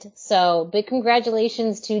event. So big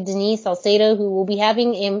congratulations to Denise Salcedo, who will be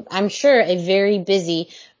having, I'm sure, a very busy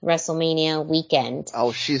WrestleMania weekend.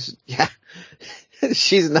 Oh, she's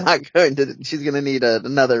not going to, she's going to need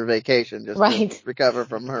another vacation just to recover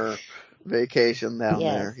from her vacation down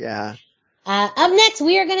there. Yeah. Up next,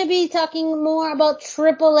 we are going to be talking more about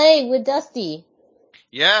AAA with Dusty.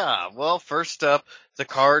 Yeah, well, first up, the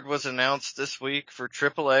card was announced this week for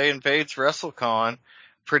AAA Invades WrestleCon.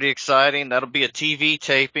 Pretty exciting. That'll be a TV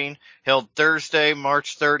taping held Thursday,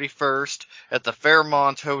 March 31st at the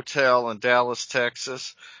Fairmont Hotel in Dallas,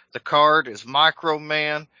 Texas. The card is Micro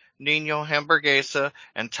Man, Nino Hamburguesa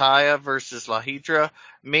and Taya versus La Hydra,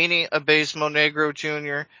 Mini Abismo Negro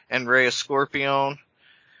Jr., and Rey Escorpion.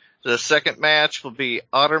 The second match will be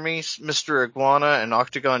Aramis, Mr. Iguana, and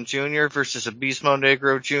Octagon Jr. versus Abismo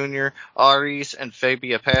Negro Jr., Aries, and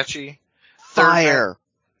Fabi Apache. Fire.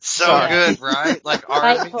 So good, right? Like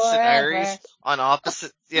Aramis and forever. Aries on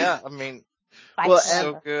opposite. Yeah, I mean, Fight so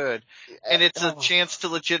forever. good. And it's a chance to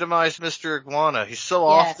legitimize Mr. Iguana. He's so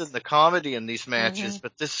Yes. often the comedy in these matches,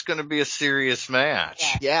 but this is going to be a serious match.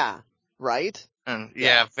 Yeah. Right? And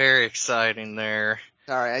yeah, very exciting there.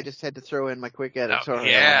 Sorry, I just had to throw in my quick editorial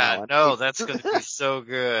on that one. No, that's going to be so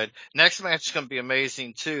good. Next match is going to be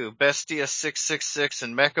amazing too. Bestia 666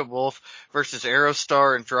 and Mecha Wolf versus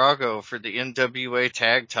Aerostar and Drago for the NWA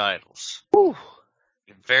tag titles. Whew.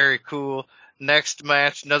 Very cool. Next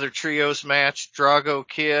match, another trios match. Drago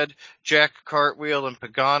Kid, Jack Cartwheel, and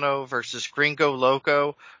Pagano versus Gringo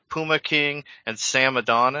Loco, Puma King, and Sam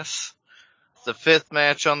Adonis. The fifth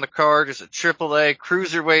match on the card is a AAA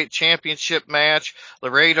Cruiserweight Championship match.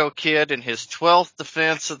 Laredo Kid in his 12th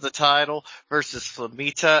defense of the title versus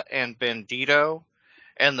Flamita and Bandito.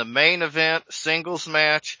 And the main event, singles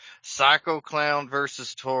match, Psycho Clown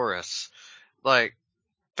versus Taurus. Like,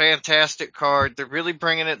 fantastic card. They're really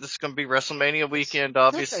bringing it. This is going to be WrestleMania weekend,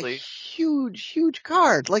 obviously. That's a huge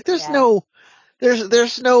card. Like, there's no,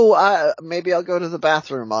 maybe I'll go to the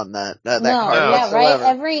bathroom on that card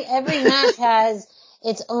whatsoever. Right. Every match has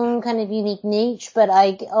its own kind of unique niche, but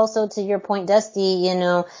I also, to your point, Dusty,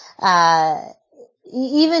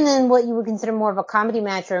 even in what you would consider more of a comedy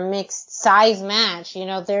match or a mixed size match,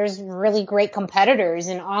 there's really great competitors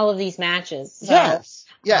in all of these matches. So, yes.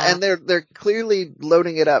 Yeah, and they're clearly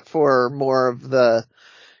loading it up for more of the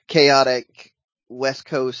chaotic West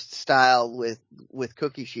Coast style with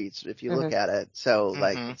cookie sheets, if you look at it. So,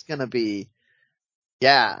 it's gonna be,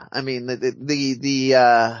 I mean, the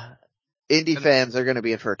indie fans are gonna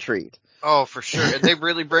be in for a treat. Oh, for sure. And they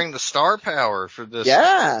really bring the star power for this.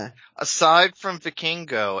 Yeah. Aside from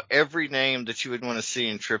Vikingo, every name that you would want to see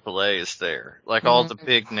in AAA is there. Like, all the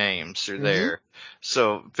big names are there.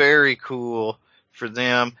 So, very cool for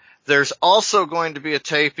them. There's also going to be a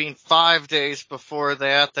taping 5 days before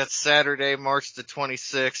that. That's Saturday, March the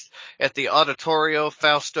 26th at the Auditorio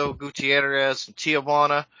Fausto Gutierrez in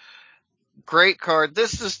Tijuana. Great card.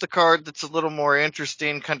 This is the card that's a little more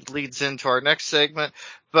interesting, kind of leads into our next segment.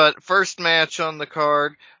 But first match on the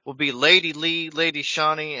card will be Lady Lee, Lady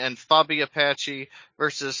Shani, and Fabi Apache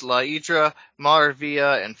versus La Hydra,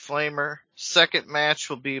 Maravilla, and Flamer. Second match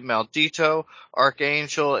will be Maldito,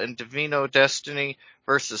 Archangel, and Divino Destiny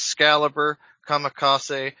versus Excalibur,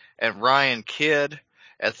 Kamikaze, and Ryan Kidd.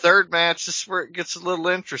 At third match, this is where it gets a little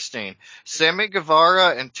interesting. Sammy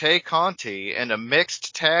Guevara and Tay Conti in a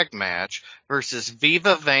mixed tag match versus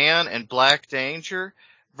Viva Van and Black Danger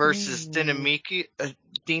versus Dinamico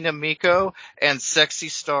and Sexy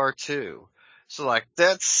Star 2. So,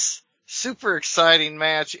 that's super exciting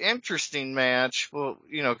match, interesting match. We'll,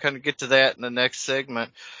 kind of get to that in the next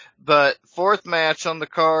segment. But fourth match on the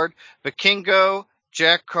card, Vikingo,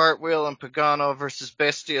 Jack Cartwheel, and Pagano versus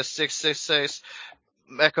Bestia 666.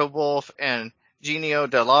 Mecha Wolf, and Genio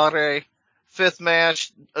Delare. Fifth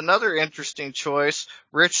match, another interesting choice,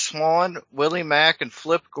 Rich Swann, Willie Mack, and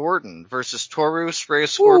Flip Gordon versus Taurus, Rey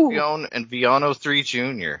Escorpion, and Viano 3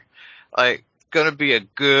 Jr. Gonna be a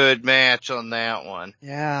good match on that one.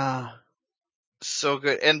 Yeah. So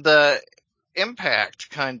good. And the Impact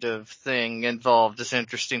kind of thing involved is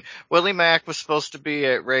interesting. Willie Mack was supposed to be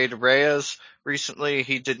at Rey de Reyes recently.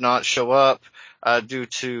 He did not show up, due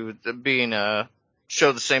to being a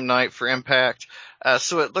show the same night for Impact.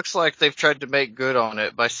 So it looks like they've tried to make good on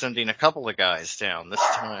it by sending a couple of guys down this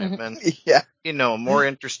time. And, a more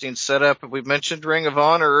interesting setup. We mentioned Ring of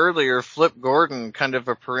Honor earlier. Flip Gordon, kind of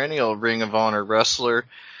a perennial Ring of Honor wrestler.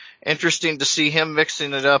 Interesting to see him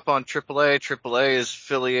mixing it up on AAA. AAA is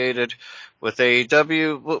affiliated with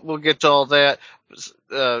AEW. We'll get to all that.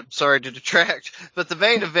 Sorry to detract. But the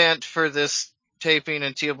main event for this taping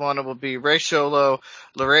in Tijuana will be Rey Solo,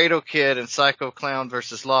 Laredo Kid, and Psycho Clown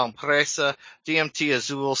versus La Empresa, DMT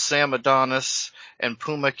Azul, Sam Adonis, and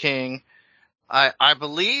Puma King. I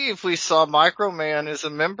believe we saw Microman as a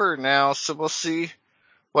member now, so we'll see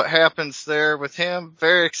what happens there with him.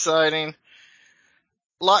 Very exciting.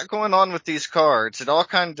 A lot going on with these cards. It all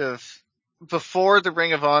kind of, before the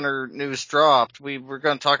Ring of Honor news dropped, we were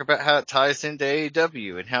going to talk about how it ties into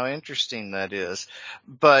AEW and how interesting that is.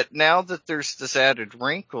 But now that there's this added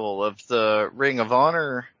wrinkle of the Ring of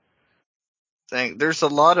Honor thing, there's a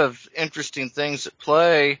lot of interesting things at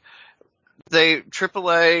play.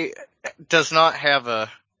 AAA does not have a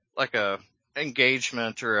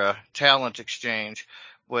engagement or a talent exchange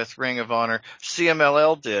with Ring of Honor.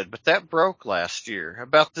 CMLL did, but that broke last year.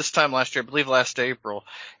 About this time last year, I believe last April.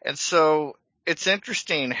 And so it's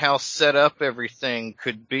interesting how set up everything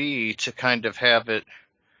could be to kind of have it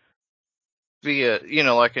be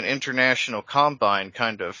like an international combine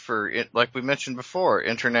kind of for it, like we mentioned before,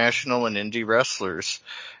 international and indie wrestlers.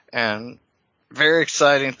 And very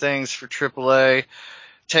exciting things for AAA.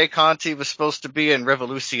 Tay Conti was supposed to be in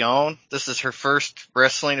Revolucion. This is her first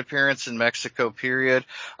wrestling appearance in Mexico, period.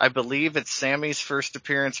 I believe it's Sammy's first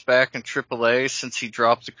appearance back in AAA since he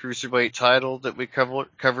dropped the Cruiserweight title that we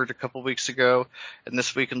covered a couple weeks ago, and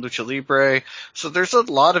this week in Lucha Libre. So there's a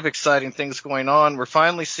lot of exciting things going on. We're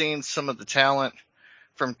finally seeing some of the talent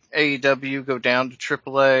from AEW go down to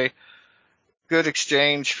AAA. Good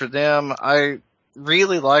exchange for them. I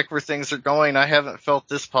really like where things are going. I haven't felt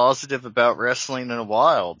this positive about wrestling in a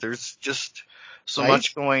while. There's just so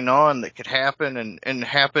much going on that could happen and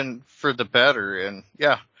happen for the better. And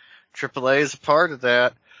yeah, AAA is a part of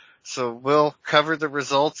that. So we'll cover the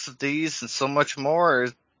results of these and so much more,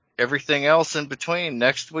 everything else in between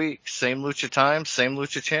next week. Same Lucha time, same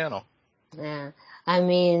Lucha channel. Yeah. I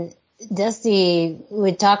mean, Dusty,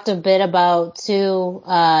 we talked a bit about too,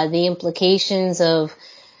 the implications of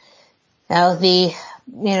the,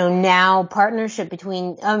 now partnership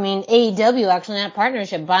between, AEW actually, not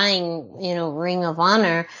partnership, buying, Ring of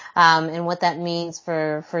Honor, and what that means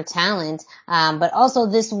for talent. But also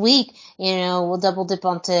this week, we'll double dip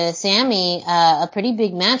onto Sammy, a pretty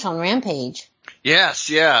big match on Rampage. Yes,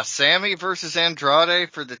 yeah. Sammy versus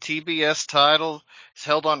Andrade for the TBS title is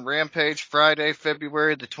held on Rampage Friday,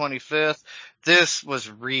 February the 25th. This was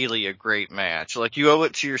really a great match. Like, you owe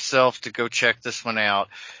it to yourself to go check this one out.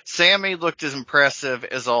 Sammy looked as impressive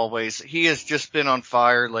as always. He has just been on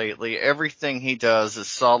fire lately. Everything he does is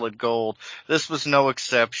solid gold. This was no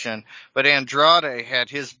exception. But Andrade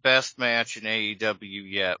had his best match in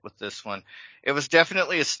AEW yet with this one. It was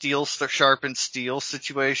definitely a sharpened steel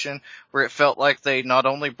situation where it felt like they not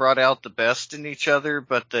only brought out the best in each other,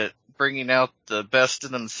 but that bringing out the best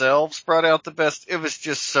in themselves brought out the best. It was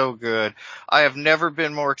just so good. I have never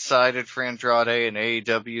been more excited for Andrade and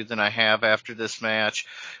AEW than I have after this match.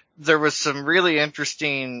 There was some really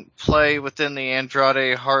interesting play within the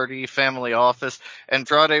Andrade Hardy family office.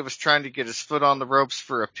 Andrade was trying to get his foot on the ropes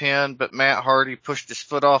for a pin, but Matt Hardy pushed his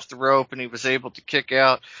foot off the rope and he was able to kick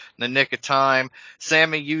out in the nick of time.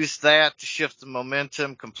 Sammy used that to shift the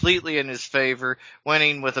momentum completely in his favor,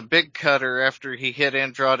 winning with a big cutter after he hit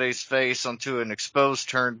Andrade's face onto an exposed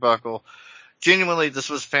turnbuckle. Genuinely, this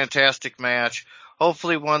was a fantastic match.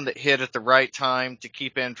 Hopefully one that hit at the right time to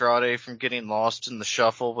keep Andrade from getting lost in the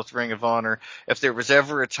shuffle with Ring of Honor. If there was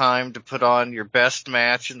ever a time to put on your best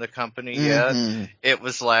match in the company yet, it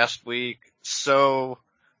was last week. So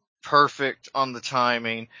perfect on the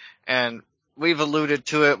timing. And we've alluded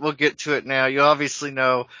to it. We'll get to it now. You obviously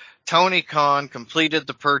know Tony Khan completed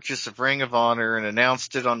the purchase of Ring of Honor and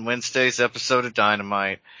announced it on Wednesday's episode of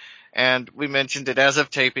Dynamite. And we mentioned it as of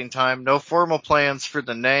taping time. No formal plans for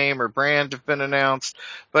the name or brand have been announced,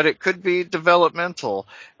 but it could be developmental.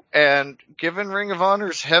 And given Ring of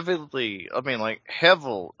Honor's heavily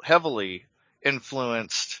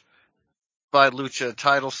influenced by Lucha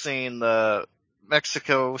title scene, the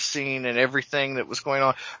Mexico scene, and everything that was going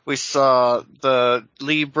on, we saw the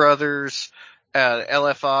Lee brothers at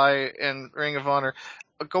LFI and Ring of Honor.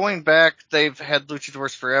 Going back, they've had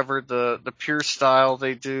luchadors forever. The pure style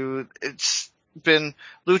they do, it's been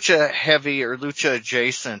lucha heavy or lucha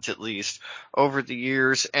adjacent at least over the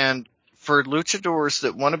years. And for luchadors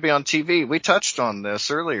that want to be on TV, we touched on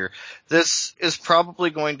this earlier. This is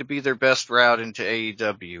probably going to be their best route into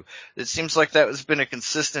AEW. It seems like that has been a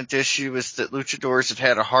consistent issue, is that luchadors have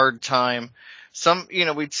had a hard time. Some,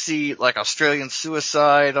 we'd see like Australian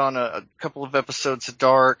Suicide on a couple of episodes of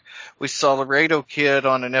Dark. We saw Laredo Kid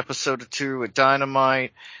on an episode or two at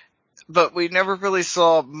Dynamite. But we never really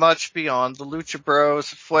saw much beyond the Lucha Bros.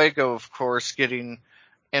 Fuego, of course, getting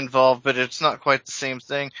involved, but it's not quite the same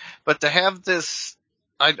thing. But to have this,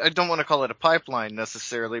 I don't want to call it a pipeline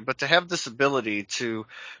necessarily, but to have this ability to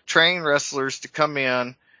train wrestlers to come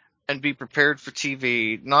in and be prepared for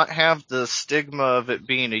TV, not have the stigma of it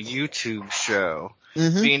being a YouTube show,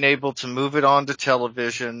 being able to move it onto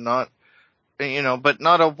television, but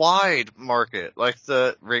not a wide market. Like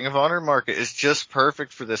the Ring of Honor market is just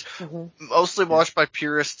perfect for this. Mostly watched by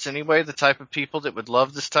purists anyway, the type of people that would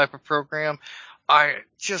love this type of program. I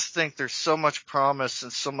just think there's so much promise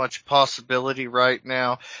and so much possibility right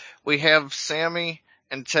now. We have Sammy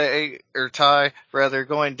and Ty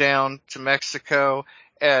going down to Mexico,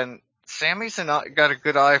 and Sammy's got a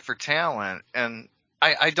good eye for talent. And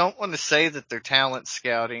I don't want to say that they're talent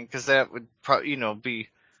scouting, because that would be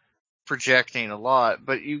projecting a lot,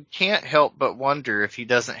 but you can't help but wonder if he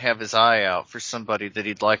doesn't have his eye out for somebody that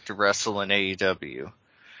he'd like to wrestle in AEW.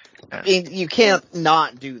 I mean, you can't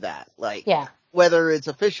not do that. Like, Yeah. whether it's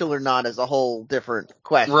official or not is a whole different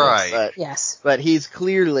question. Right. But, Yes. but he's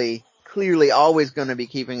clearly always going to be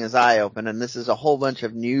keeping his eye open, and this is a whole bunch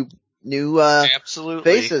of new Absolutely.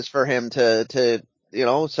 faces for him to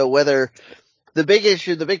so whether the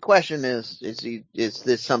big question is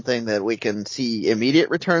this something that we can see immediate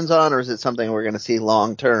returns on, or is it something we're going to see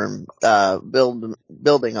long term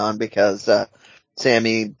building on, because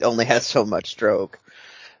Sammy only has so much stroke.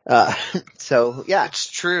 So yeah, It's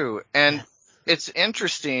true, and it's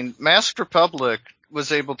interesting. Masked Republic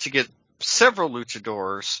was able to get several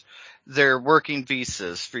luchadors their working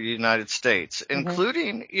visas for the United States,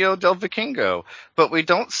 including Del Vikingo, but we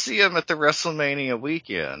don't see him at the WrestleMania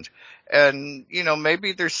weekend. And,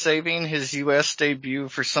 maybe they're saving his U.S. debut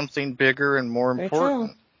for something bigger and more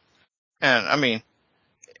important. And, I mean,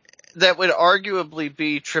 that would arguably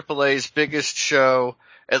be AAA's biggest show,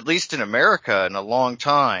 at least in America, in a long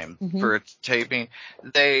time for its taping.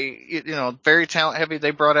 They, very talent heavy.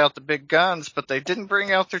 They brought out the big guns, but they didn't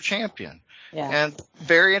bring out their champion. Yeah. And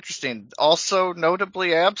very interesting. Also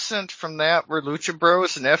notably absent from that were Lucha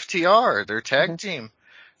Bros and FTR, their tag team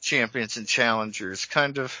champions and challengers.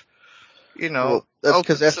 Kind of, well, that's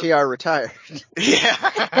because FTR retired.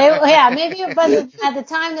 Yeah. Maybe at the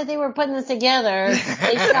time that they were putting this together,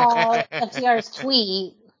 they saw FTR's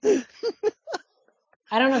tweet.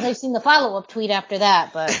 I don't know if they've seen the follow-up tweet after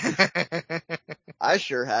that, but I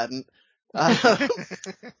sure hadn't.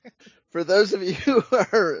 For those of you who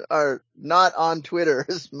are not on Twitter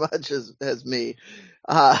as much as me,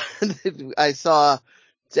 I saw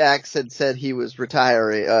Dax had said he was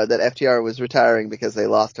retiring, that FTR was retiring because they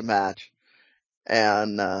lost a match.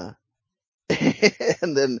 And,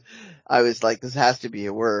 and then I was like, this has to be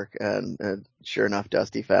a work. And sure enough,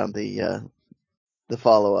 Dusty found the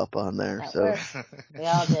follow up on there. that So worked. We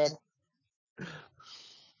all did.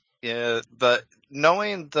 Yeah, but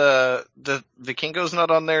knowing the Vikingos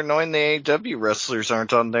not on there, knowing the AEW wrestlers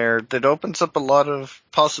aren't on there, that opens up a lot of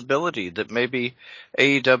possibility that maybe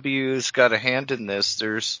AEW's got a hand in this.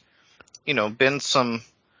 There's, been some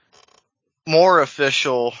more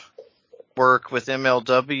official work with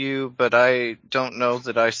MLW, but I don't know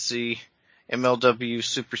that I see MLW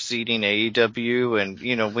superseding AEW, and,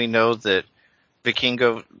 we know that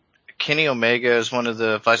Kenny Omega is one of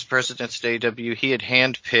the vice presidents at AEW. He had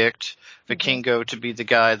handpicked Vikingo to be the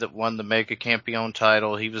guy that won the Mega Campeon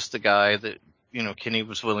title. He was the guy that, Kenny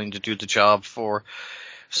was willing to do the job for.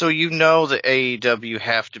 So that AEW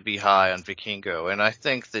have to be high on Vikingo. And I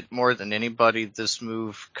think that more than anybody, this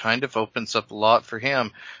move kind of opens up a lot for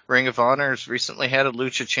him. Ring of Honor has recently had a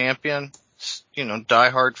Lucha champion.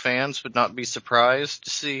 Diehard fans would not be surprised to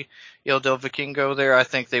see El Del Vikingo there. I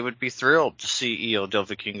think they would be thrilled to see El Del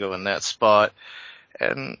Vikingo in that spot.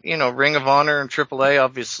 And, Ring of Honor and AAA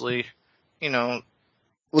obviously, didn't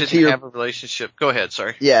have a relationship. Go ahead,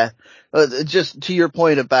 sorry. Yeah. Just to your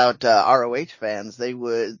point about ROH fans,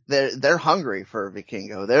 they're hungry for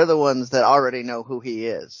Vikingo. They're the ones that already know who he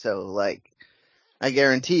is. So, like, I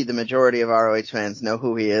guarantee the majority of ROH fans know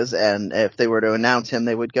who he is, and if they were to announce him,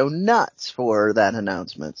 they would go nuts for that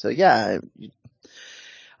announcement. So yeah,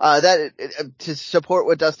 to support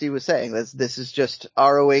what Dusty was saying, this is just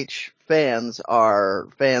ROH fans are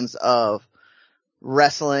fans of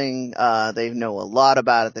wrestling. They know a lot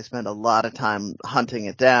about it. They spend a lot of time hunting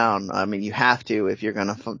it down. I mean, you have to if you're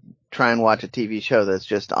going to try and watch a TV show that's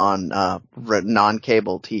just on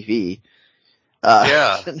non-cable TV.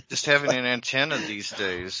 Just having an antenna these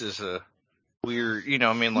days is a weird,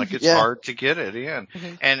 it's hard to get it in.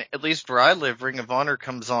 And at least where I live, Ring of Honor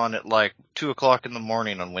comes on at like 2:00 in the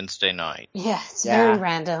morning on Wednesday night. Yeah, it's very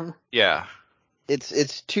random. Yeah.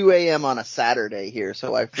 It's 2 a.m. on a Saturday here,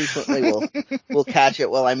 so I frequently will catch it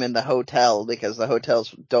while I'm in the hotel, because the hotels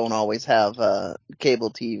don't always have cable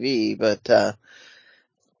TV, but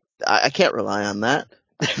I can't rely on that.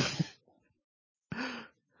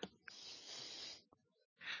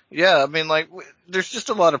 Yeah, there's just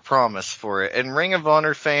a lot of promise for it. And Ring of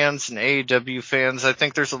Honor fans and AEW fans, I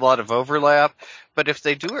think there's a lot of overlap. But if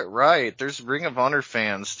they do it right, there's Ring of Honor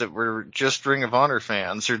fans that were just Ring of Honor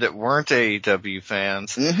fans, or that weren't AEW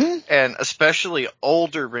fans. And especially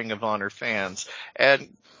older Ring of Honor fans.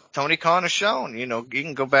 And Tony Khan has shown, you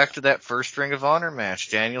can go back to that first Ring of Honor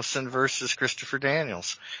match, Danielson versus Christopher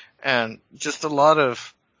Daniels. And just a lot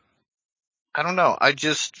of, I don't know. I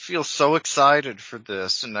just feel so excited for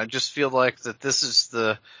this, and I just feel like that this is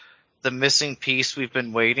the missing piece we've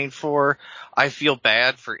been waiting for. I feel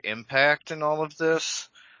bad for Impact in all of this.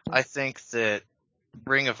 I think that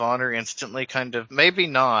Ring of Honor instantly kind of, maybe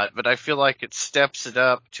not, but I feel like it steps it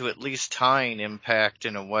up to at least tying Impact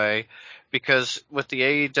in a way, because with the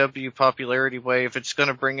AEW popularity wave, it's going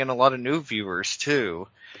to bring in a lot of new viewers too.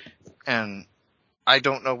 And I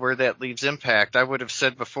don't know where that leaves Impact. I would have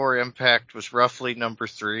said before Impact was roughly number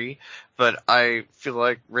 3, but I feel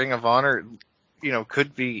like Ring of Honor,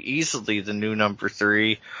 could be easily the new number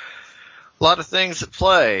 3. A lot of things at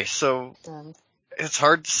play, so it's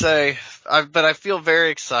hard to say, but I feel very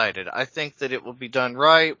excited. I think that it will be done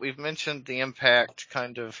right. We've mentioned the Impact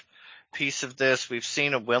kind of piece of this. We've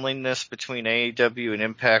seen a willingness between AEW and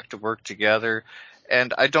Impact to work together.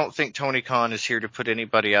 And I don't think Tony Khan is here to put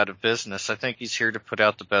anybody out of business. I think he's here to put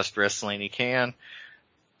out the best wrestling he can.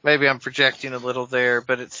 Maybe I'm projecting a little there,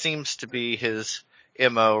 but it seems to be his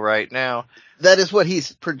MO right now. That is what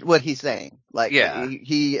he's saying. Like, yeah.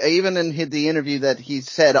 He even in the interview that he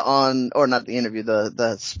said on, or not the interview,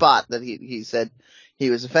 the spot that he said he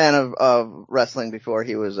was a fan of wrestling before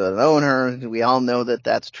he was an owner. We all know that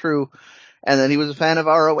that's true. And then he was a fan of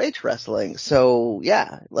ROH wrestling. So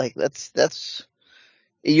yeah, like that's,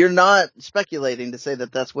 you're not speculating to say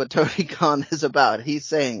that that's what Tony Khan is about. He's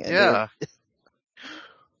saying it. Yeah.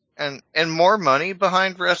 And more money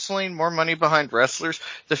behind wrestling, more money behind wrestlers.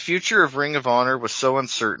 The future of Ring of Honor was so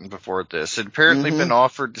uncertain before this. It had apparently been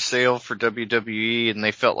offered to sale for WWE, and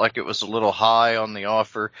they felt like it was a little high on the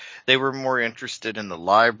offer. They were more interested in the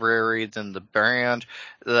library than the brand,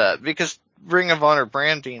 because Ring of Honor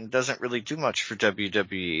branding doesn't really do much for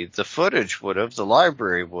WWE. The footage would have, the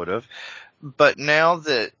library would have, but now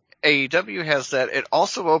that AEW has that, it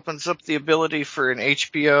also opens up the ability for an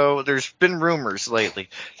HBO. There's been rumors lately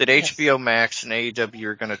that HBO Max and AEW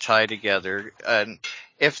are going to tie together. And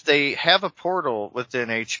if they have a portal within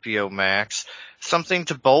HBO Max, something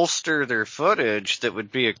to bolster their footage that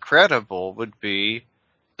would be credible would be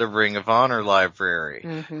the Ring of Honor library.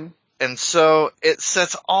 Mm-hmm. And so it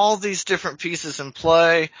sets all these different pieces in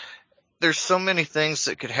play. There's so many things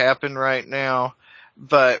that could happen right now,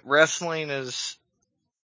 but wrestling is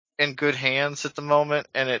in good hands at the moment,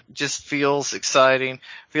 and it just feels exciting.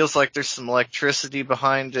 Feels like there's some electricity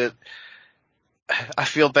behind it. I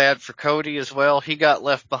feel bad for Cody as well. He got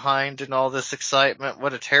left behind in all this excitement.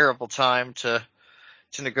 What a terrible time to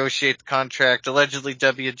negotiate the contract. Allegedly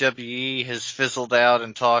WWE has fizzled out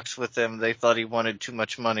in talks with him. They thought he wanted too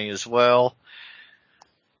much money as well.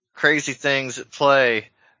 Crazy things at play,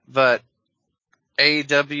 but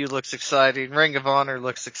AEW looks exciting. Ring of Honor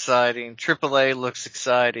looks exciting. AAA looks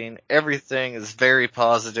exciting. Everything is very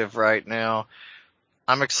positive right now.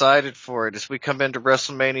 I'm excited for it. As we come into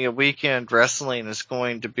WrestleMania weekend, wrestling is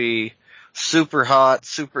going to be super hot,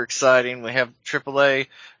 super exciting. We have AAA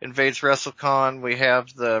invades WrestleCon. We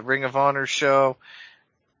have the Ring of Honor show.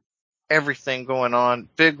 Everything going on.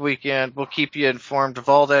 Big weekend. We'll keep you informed of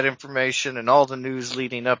all that information and all the news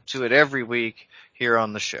leading up to it every week here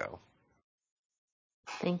on the show.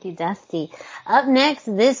 Thank you, Dusty. Up next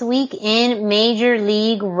this week in Major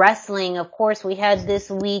League Wrestling. Of course, we had this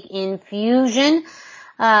week in Fusion.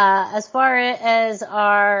 As far as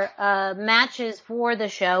our matches for the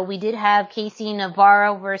show, we did have Casey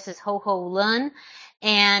Navarro versus Ho Ho Lun,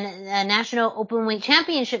 and a National Openweight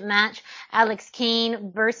Championship match, Alex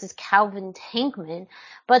Kane versus Calvin Tankman.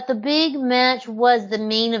 But the big match was the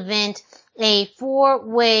main event, a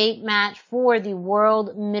 4-way match for the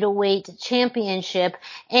World Middleweight Championship.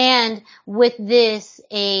 And with this,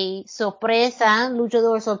 a sorpresa,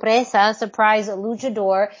 luchador sorpresa, surprise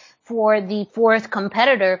luchador for the 4th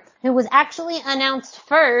competitor, who was actually announced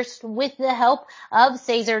first with the help of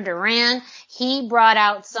Cesar Duran. He brought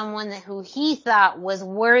out someone who he thought was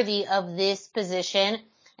worthy of this position,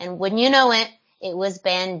 and wouldn't you know it, it was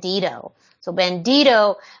Bandito. So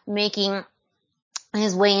Bandito making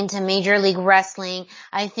his way into Major League Wrestling.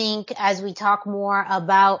 I think as we talk more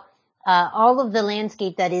about all of the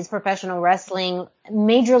landscape that is professional wrestling,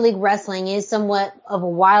 Major League Wrestling is somewhat of a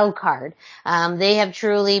wild card. They have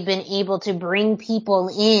truly been able to bring people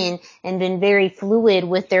in and been very fluid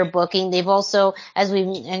with their booking. They've also, as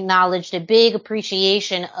we've acknowledged, a big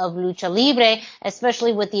appreciation of Lucha Libre,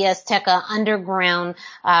 especially with the Azteca Underground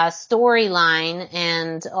storyline.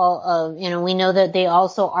 And we know that they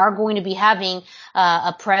also are going to be having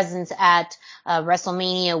a presence at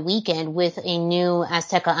WrestleMania weekend with a new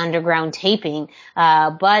Azteca Underground taping.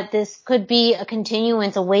 But this could be a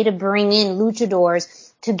continuance, a way to bring in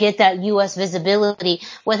luchadors to get that U.S. visibility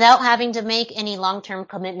without having to make any long-term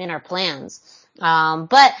commitment or plans.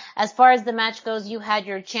 But as far as the match goes, you had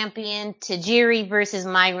your champion Tajiri versus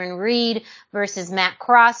Myron Reed versus Matt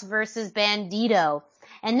Cross versus Bandito.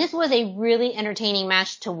 And this was a really entertaining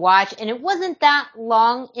match to watch, and it wasn't that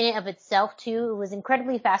long in and of itself, too. It was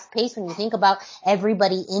incredibly fast-paced when you think about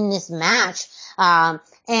everybody in this match.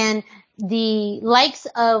 And the likes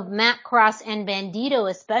of Matt Cross and Bandito,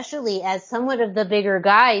 especially as somewhat of the bigger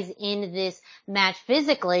guys in this match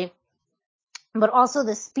physically, but also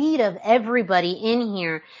the speed of everybody in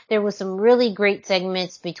here. There was some really great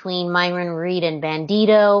segments between Myron Reed and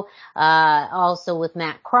Bandito, also with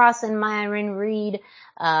Matt Cross and Myron Reed.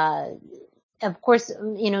 Of course,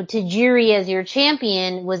 Tajiri as your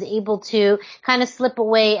champion was able to kind of slip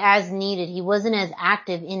away as needed. He wasn't as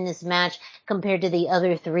active in this match compared to the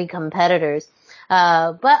other three competitors.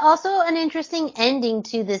 But also an interesting ending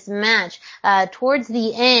to this match. Towards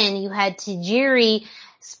the end, you had Tajiri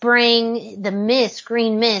spraying the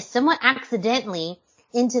green mist, somewhat accidentally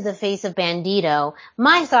into the face of Bandito.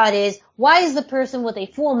 My thought is, why is the person with a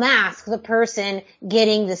full mask the person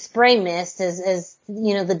getting the spray mist as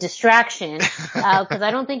the distraction? Because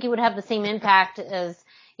I don't think it would have the same impact as,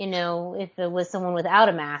 if it was someone without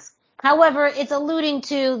a mask. However, it's alluding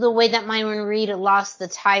to the way that Myron Reed lost the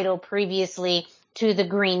title previously to the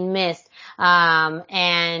green mist.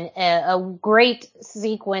 And a great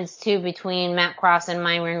sequence too between Matt Cross and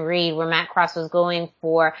Myron Reed, where Matt Cross was going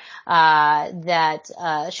for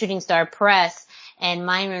that shooting star press, and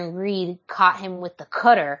Myron Reed caught him with the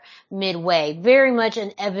cutter midway. Very much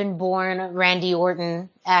an Evan Bourne, Randy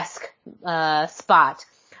Orton-esque spot.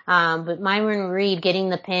 But Myron Reed getting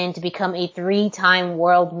the pin to become a 3-time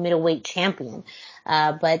world middleweight champion.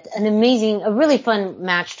 But a really fun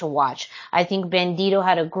match to watch. I think Bandito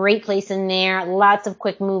had a great place in there, lots of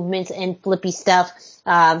quick movements and flippy stuff.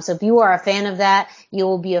 So if you are a fan of that, you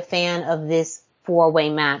will be a fan of this 4-way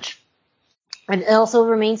match. It also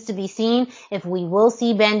remains to be seen if we will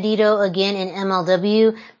see Bandito again in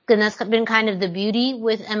MLW. And that's been kind of the beauty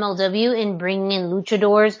with MLW in bringing in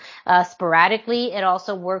luchadors sporadically. It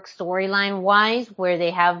also works storyline-wise, where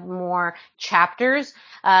they have more chapters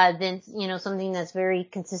than something that's very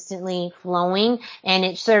consistently flowing. And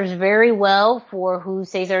it serves very well for who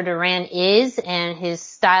Cesar Duran is and his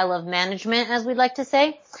style of management, as we'd like to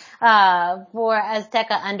say, for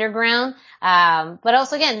Azteca Underground. But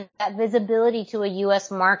also, again, that visibility to a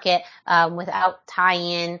U.S. market without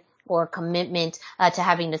tie-in or commitment to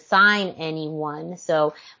having to sign anyone.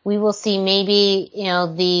 So we will see. Maybe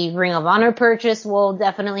the Ring of Honor purchase will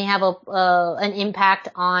definitely have an impact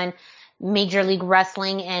on Major League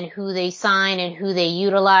Wrestling and who they sign and who they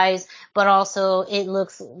utilize. But also it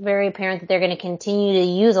looks very apparent that they're going to continue to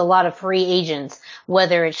use a lot of free agents,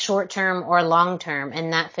 whether it's short term or long term,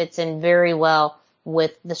 and that fits in very well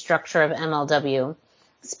with the structure of MLW.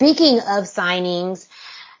 Speaking of signings,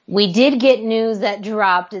 we did get news that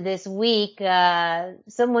dropped this week.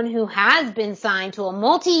 Someone who has been signed to a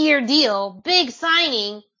multi-year deal, big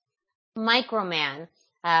signing, Microman.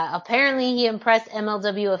 Apparently he impressed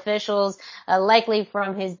MLW officials, likely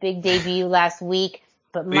from his big debut last week.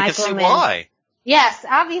 But you can see why. Yes,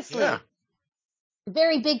 obviously. Yeah.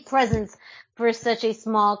 Very big presence for such a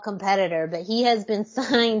small competitor, but he has been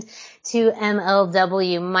signed to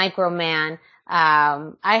MLW, Microman.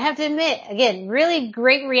 I have to admit, again, really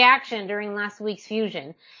great reaction during last week's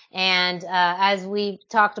Fusion. And as we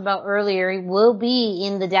talked about earlier, he will be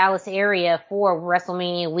in the Dallas area for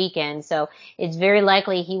WrestleMania weekend. So it's very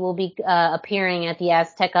likely he will be appearing at the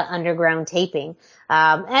Azteca Underground taping.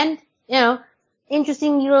 And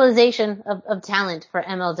interesting utilization of talent for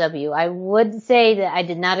MLW. I would say that I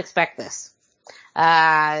did not expect this.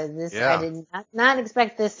 I did not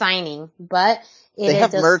expect this signing, but they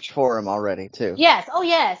have merch for him already too. Yes. Oh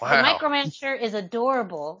yes. Wow. The Microman shirt is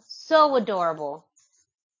adorable. So adorable.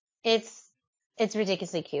 It's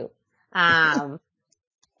ridiculously cute. So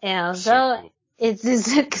cool.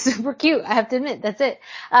 it's super cute. I have to admit, that's it.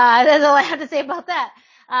 That's all I have to say about that.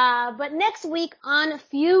 But next week on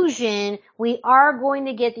Fusion, we are going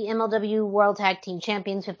to get the MLW World Tag Team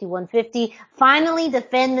Champions 5150 finally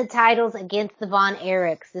defend the titles against the Von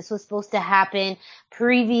Erichs. This was supposed to happen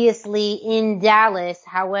previously in Dallas.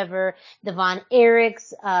 However, the Von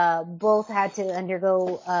Erichs both had to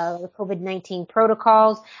undergo COVID-19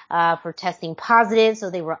 protocols for testing positive, so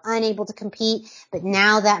they were unable to compete. But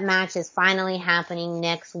now that match is finally happening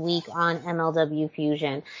next week on MLW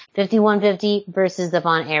Fusion. 5150 versus the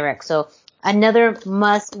Von Erichs. So Another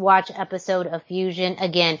must-watch episode of Fusion.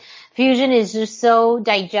 Again, Fusion is just so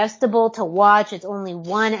digestible to watch. It's only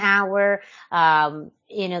 1 hour.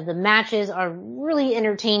 The matches are really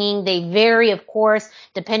entertaining. They vary, of course,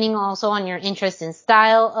 depending also on your interest and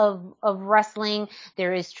style of wrestling.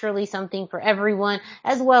 There is truly something for everyone,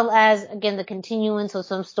 as well as, again, the continuance of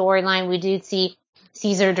some storyline. We did see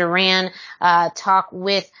Cesar Duran talk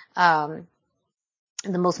with the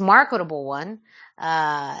most marketable one.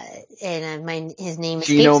 His name escapes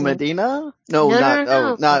Gino me. Medina? No.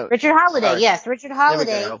 Richard Holiday. Sorry. Yes, Richard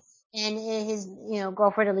Holiday. There And his,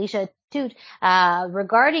 girlfriend Alicia Toot,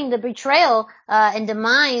 regarding the betrayal, and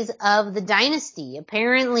demise of the dynasty.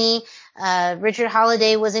 Apparently, Richard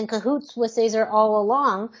Holiday was in cahoots with Cesar all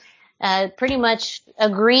along, pretty much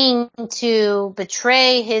agreeing to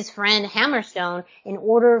betray his friend Hammerstone in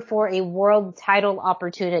order for a world title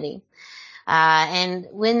opportunity. And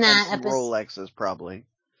when that and some Rolexes probably.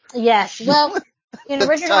 Yes, well,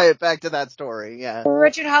 Let's tie it back to that story, yeah.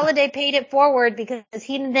 Richard Holiday paid it forward because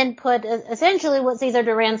he then put, essentially what Cesar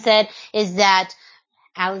Duran said is that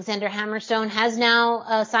Alexander Hammerstone has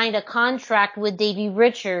now signed a contract with Davey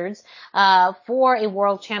Richards for a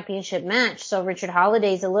world championship match. So Richard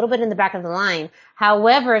Holiday's a little bit in the back of the line.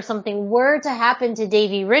 However, if something were to happen to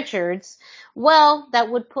Davey Richards, well, that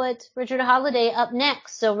would put Richard Holiday up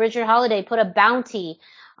next. So Richard Holiday put a bounty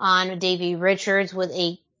on Davey Richards with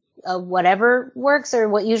a whatever works, or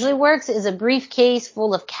what usually works is a briefcase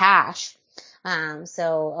full of cash.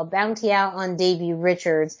 So a bounty out on Davey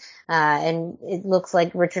Richards, and it looks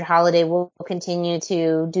like Richard Holiday will continue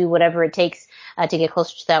to do whatever it takes to get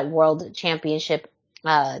closer to that world championship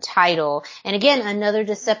title. And again, another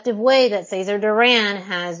deceptive way that Cesar Duran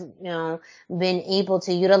has, been able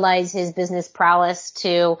to utilize his business prowess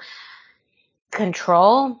to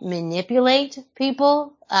control, manipulate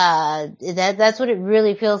people. That's what it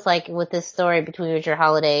really feels like with this story between Richard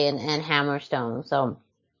Holiday and Hammerstone. So,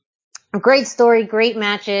 great story, great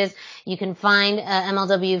matches. You can find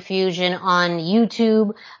MLW Fusion on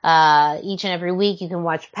YouTube each and every week. You can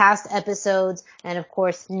watch past episodes. And of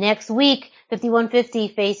course, next week, 5150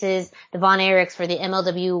 faces the Von Erichs for the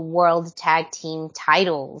MLW World Tag Team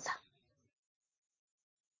titles.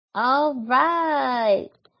 All right.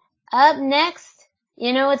 Up next,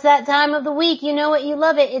 it's that time of the week. You know it, you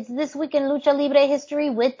love it. It's This Week in Lucha Libre History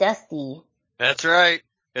with Dusty. That's right.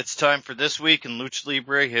 It's time for This Week in Lucha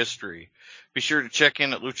Libre History. Be sure to check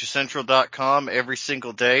in at luchacentral.com every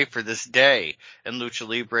single day for This Day in Lucha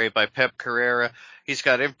Libre by Pep Carrera. He's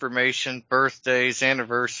got information, birthdays,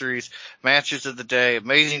 anniversaries, matches of the day,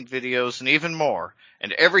 amazing videos, and even more.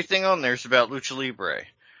 And everything on there is about Lucha Libre.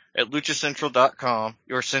 At luchacentral.com,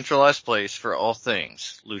 your centralized place for all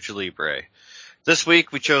things Lucha Libre. This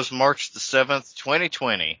week we chose March the 7th,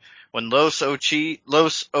 2020, when Los OGTs,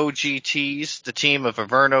 the team of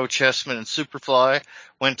Averno, Chessman, and Superfly,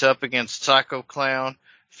 went up against Psycho Clown,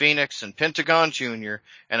 Phoenix, and Pentagon Jr.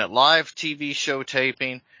 in a live TV show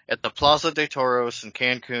taping at the Plaza de Toros in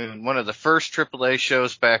Cancun, one of the first AAA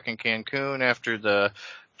shows back in Cancun after the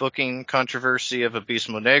booking controversy of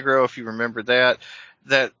Abismo Negro, if you remember that.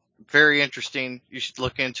 That very interesting. You should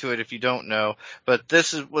look into it if you don't know. But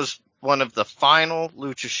this was one of the final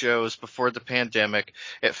Lucha shows before the pandemic.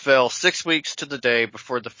 It fell 6 weeks to the day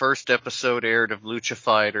before the first episode aired of Lucha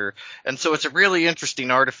Fighter. And so it's a really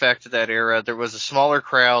interesting artifact of that era. There was a smaller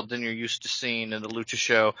crowd than you're used to seeing in the Lucha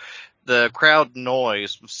show. The crowd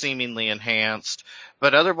noise was seemingly enhanced,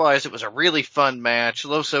 but otherwise it was a really fun match.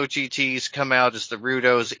 Los OGTs come out as the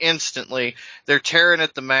Rudos instantly. They're tearing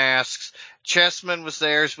at the masks. Chessman was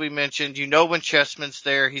there, as we mentioned. When Chessman's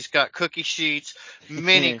there, he's got cookie sheets.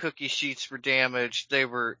 Many cookie sheets were damaged. They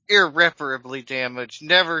were irreparably damaged,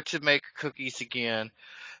 never to make cookies again.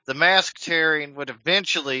 The mask tearing would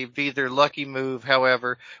eventually be their lucky move,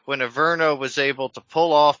 however, when Averno was able to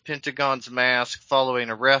pull off Pentagon's mask following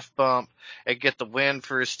a ref bump and get the win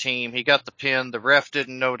for his team. He got the pin. The ref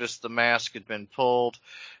didn't notice the mask had been pulled.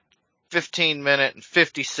 15-minute and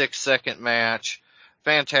 56-second match.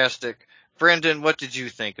 Fantastic. Brendan, what did you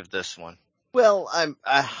think of this one? Well,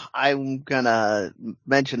 I'm gonna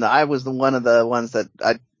mention that I was one of the ones that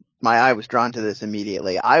my eye was drawn to this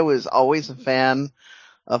immediately. I was always a fan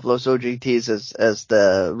of Los OGTs as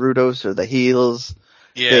the Rudos or the heels.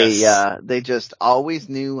 Yes. They just always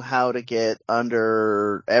knew how to get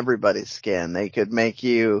under everybody's skin. They could make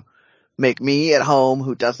me at home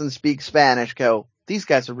who doesn't speak Spanish go, these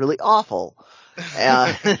guys are really awful.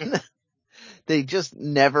 They just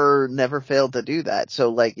never failed to do that.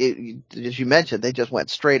 So as you mentioned, they just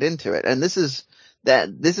went straight into it. And this is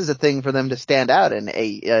a thing for them to stand out in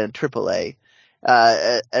AAA.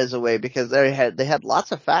 as a way, because they had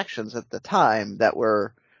lots of factions at the time that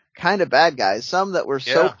were kind of bad guys. Some that were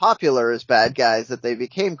so Yeah. popular as bad guys that they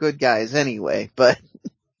became good guys anyway. But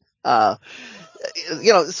so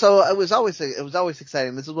it was always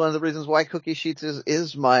exciting. This is one of the reasons why Cookie Sheets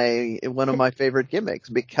is one of my favorite gimmicks,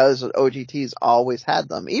 because OGT's always had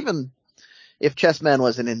them. Even if Chessman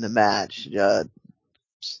wasn't in the match,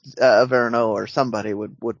 Verno or somebody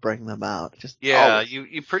would bring them out. Just Yeah, always.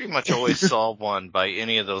 you pretty much always saw one by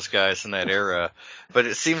any of those guys in that era. But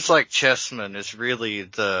it seems like Chessman is really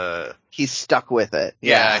He's stuck with it.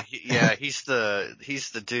 Yeah, he's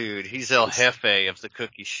the dude. He's El Jefe of the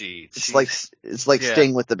Cookie Sheets. It's like yeah.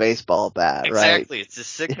 Sting with the baseball bat, right? Exactly, it's his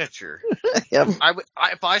signature. Yep.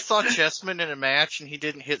 If I saw Chessman in a match and he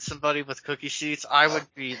didn't hit somebody with Cookie Sheets, I would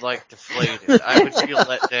be like deflated. I would feel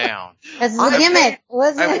let down. That's the gimmick.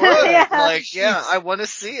 I would. Yeah. I want to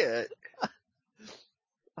see it.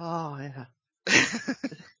 Oh yeah.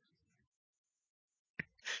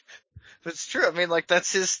 But it's true. I mean, like,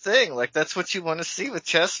 that's his thing. Like, that's what you want to see with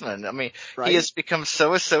Chessman. I mean, Right? He has become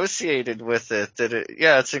so associated with it that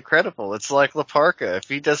it's incredible. It's like La Parka. If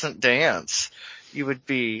he doesn't dance, you would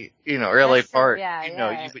be, or LA Park,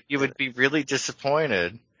 you would be really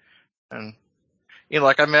disappointed. And,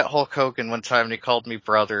 like, I met Hulk Hogan one time and he called me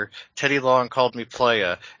brother. Teddy Long called me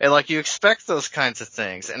playa. And, like, you expect those kinds of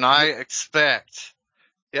things. And I expect,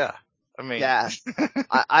 I mean, yeah.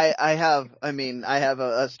 I have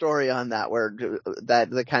a story on that where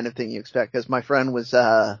that the kind of thing you expect, because my friend was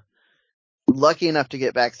lucky enough to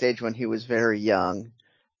get backstage when he was very young,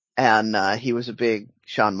 and he was a big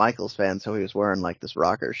Shawn Michaels fan, so he was wearing like this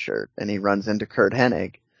rocker shirt, and he runs into Kurt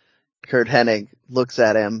Hennig. Kurt Hennig looks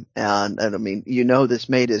at him, and I mean, this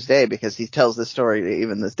made his day, because he tells this story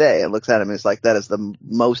even this day, and looks at him and is like, that is the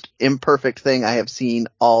most imperfect thing I have seen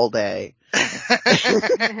all day.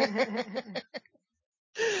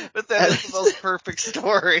 But that is the most perfect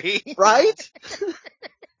story. Right?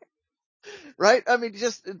 Right? I mean,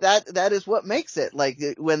 just that is what makes it. Like,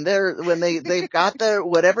 when they've got their,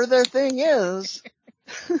 whatever their thing is.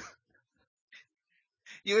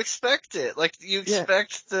 You expect it. Like, you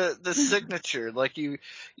expect the signature. Like, you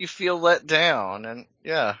feel let down, and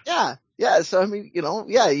yeah. Yeah. So, I mean,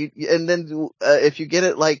 and then, if you get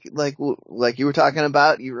it like you were talking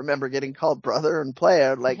about, you remember getting called brother and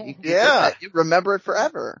player, like, you remember it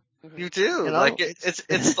forever. You do. Like,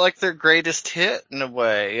 it's like their greatest hit in a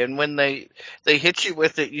way. And when they hit you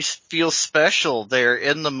with it, you feel special there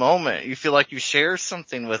in the moment. You feel like you share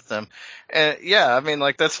something with them. And I mean,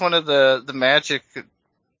 like, that's one of the magic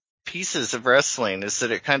pieces of wrestling, is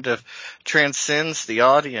that it kind of transcends the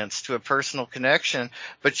audience to a personal connection,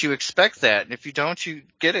 but you expect that. And if you don't, you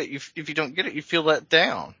get it. If you don't get it, you feel let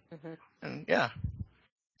down. Mm-hmm. And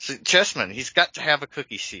so Chessman, he's got to have a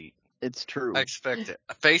cookie sheet. It's true. I expect it.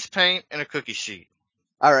 A face paint and a cookie sheet.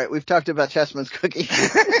 All right, we've talked about Chessman's cookie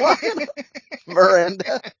sheet.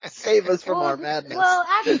 Miranda, save us from our madness. Well,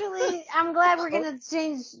 actually, I'm glad we're going to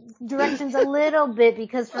change directions a little bit,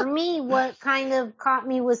 because for me, what kind of caught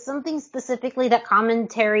me was something specifically that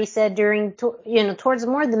commentary said during, towards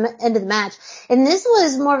more the end of the match. And this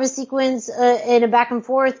was more of a sequence in a back and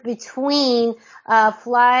forth between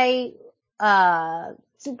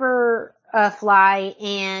Super Fly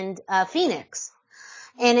and Phoenix.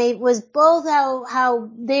 And it was both how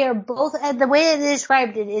they are both, the way they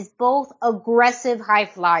described it is both aggressive high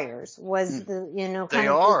flyers was the, they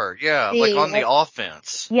are, like on the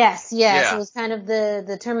offense. Yes. It was kind of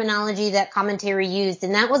the terminology that commentary used.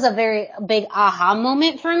 And that was a very big aha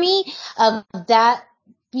moment for me, of that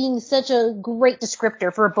being such a great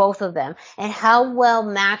descriptor for both of them and how well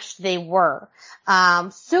matched they were.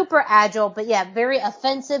 Super agile, but very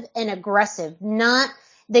offensive and aggressive.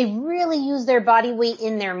 They really use their body weight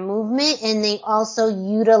in their movement, and they also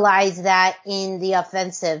utilize that in the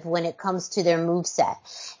offensive when it comes to their moveset.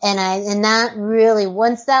 And that really,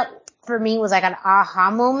 once that for me was like an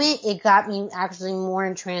aha moment, it got me actually more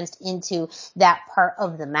entranced into that part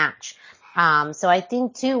of the match. So I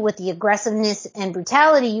think too, with the aggressiveness and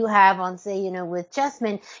brutality you have on, say, with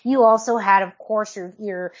Chessman, you also had, of course,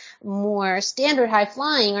 your more standard high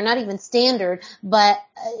flying, or not even standard, but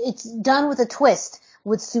it's done with a twist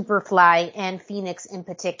with Superfly and Phoenix in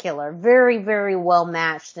particular. Very, very well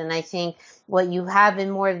matched. And I think what you have in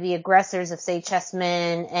more of the aggressors of, say,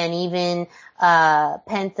 Chessman and even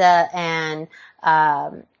Penta and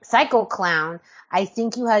Psycho Clown, I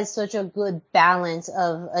think you had such a good balance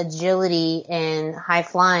of agility and high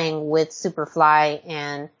flying with Superfly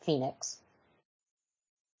and Phoenix.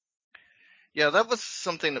 Yeah, that was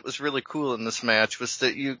something that was really cool in this match, was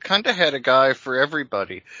that you kind of had a guy for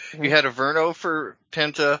everybody. Mhm. You had Averno for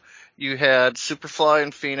Penta, you had Superfly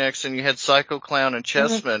and Phoenix, and you had Psycho Clown and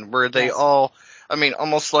Chessman, where they Yes. all, I mean,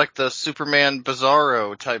 almost like the Superman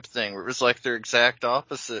Bizarro type thing, where it was like their exact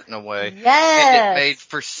opposite in a way. And it Yes. made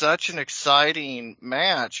for such an exciting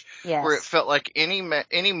match, where it Yes. felt like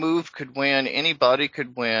any move could win, anybody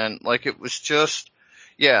could win, like it was just,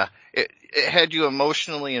 yeah, it had you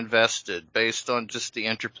emotionally invested based on just the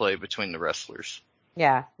interplay between the wrestlers.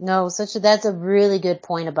 Yeah. No, that's a really good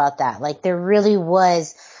point about that. Like there really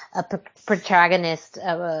was a protagonist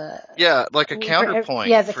of a Yeah, like a counterpoint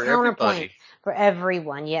yeah, the for counterpoint everybody. for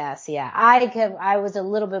everyone. Yes, yeah. I was a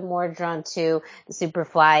little bit more drawn to the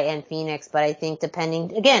Superfly and Phoenix, but I think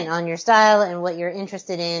depending again on your style and what you're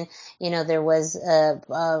interested in, there was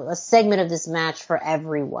a segment of this match for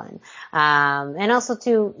everyone. And also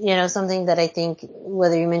too, something that I think,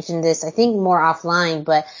 whether you mentioned this, I think more offline,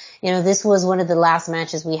 but this was one of the last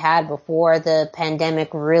matches we had before the pandemic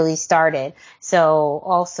really started. So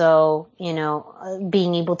also,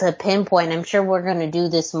 being able to pinpoint, I'm sure we're going to do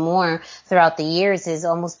this more throughout the years, is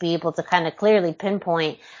almost be able to kind of clearly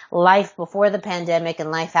pinpoint life before the pandemic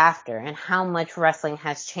and life after, and how much wrestling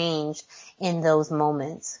has changed in those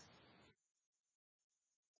moments.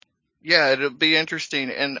 Yeah, it'll be interesting.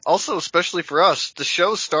 And also, especially for us, the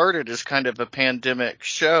show started as kind of a pandemic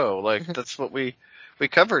show. Like, that's what we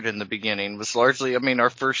covered in the beginning, was largely, I mean, our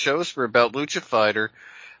first shows were about Lucha Fighter.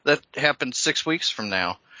 That happened 6 weeks from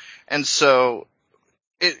now. And so,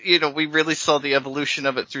 we really saw the evolution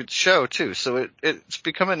of it through the show too. So it's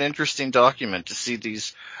become an interesting document to see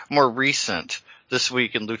these more recent This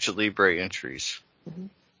Week in Lucha Libre entries.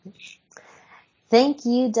 Thank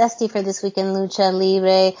you, Dusty, for This Week in Lucha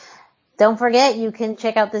Libre. Don't forget, you can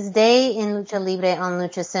check out This Day in Lucha Libre on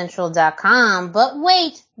luchacentral.com. But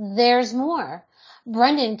wait, there's more.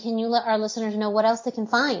 Brendan, can you let our listeners know what else they can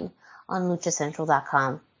find on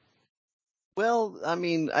luchacentral.com? Well, I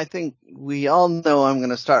mean, I think we all know I'm going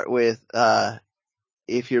to start with,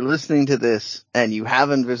 if you're listening to this and you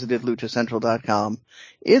haven't visited luchacentral.com,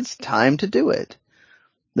 it's time to do it.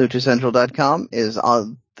 luchacentral.com is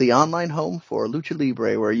the online home for Lucha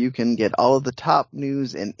Libre, where you can get all of the top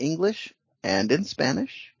news in English and in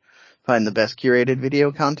Spanish, find the best curated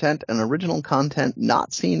video content and original content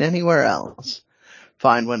not seen anywhere else,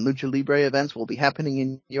 find when Lucha Libre events will be happening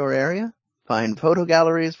in your area, find photo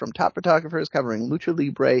galleries from top photographers covering Lucha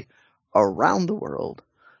Libre around the world,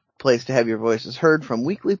 place to have your voices heard from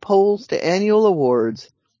weekly polls to annual awards,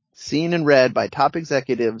 seen and read by top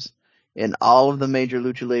executives in all of the major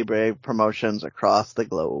Lucha Libre promotions across the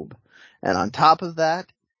globe. And on top of that,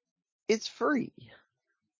 it's free.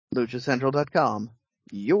 LuchaCentral.com,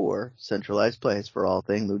 your centralized place for all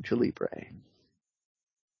things Lucha Libre.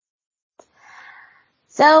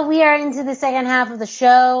 So we are into the second half of the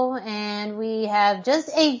show, and we have just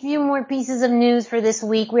a few more pieces of news for this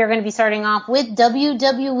week. We are going to be starting off with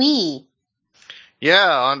WWE.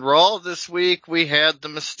 Yeah, on Raw this week, we had the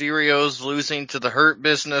Mysterios losing to the Hurt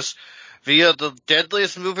Business via the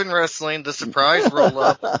deadliest move in wrestling, the surprise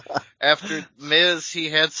roll-up. After Miz, he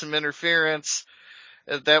had some interference.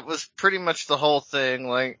 That was pretty much the whole thing.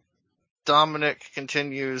 Like, Dominic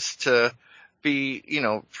continues to be,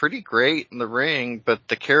 pretty great in the ring, but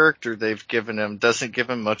the character they've given him doesn't give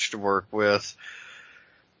him much to work with.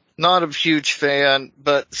 Not a huge fan,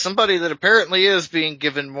 but somebody that apparently is being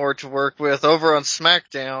given more to work with over on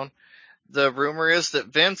SmackDown. The rumor is that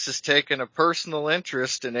Vince has taken a personal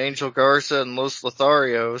interest in Angel Garza and Los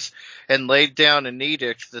Lotharios and laid down an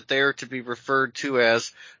edict that they are to be referred to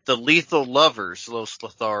as the Lethal Lovers, Los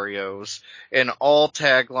Lotharios, in all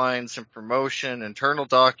taglines and promotion, internal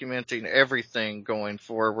documenting, everything going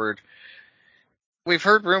forward. We've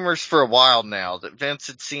heard rumors for a while now that Vince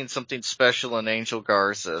had seen something special in Angel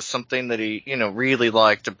Garza, something that he, really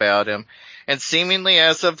liked about him. And seemingly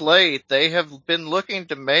as of late, they have been looking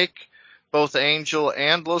to make both Angel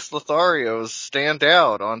and Los Lotharios stand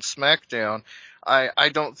out on SmackDown. I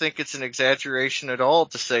don't think it's an exaggeration at all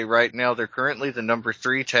to say right now they're currently the number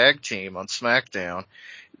 3 tag team on SmackDown.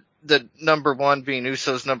 The number 1 being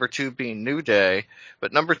Usos, number 2 being New Day,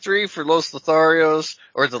 but number 3 for Los Lotharios,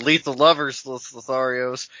 or the Lethal Lovers Los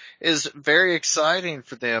Lotharios, is very exciting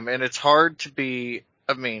for them, and it's hard to be,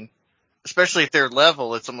 especially at their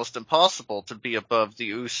level, it's almost impossible to be above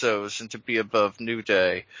the Usos and to be above New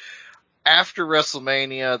Day. After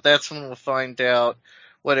WrestleMania, that's when we'll find out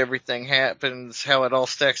what everything happens, how it all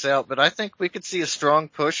stacks out. But I think we could see a strong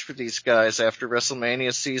push for these guys after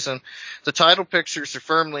WrestleMania season. The title pictures are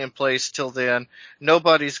firmly in place till then.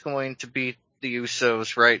 Nobody's going to beat the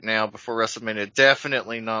Usos right now before WrestleMania.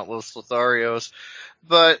 Definitely not Los Lotharios.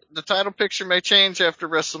 But the title picture may change after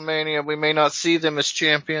WrestleMania. We may not see them as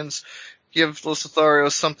champions. Give Los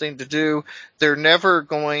Lotharios something to do. They're never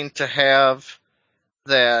going to have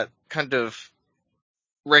that kind of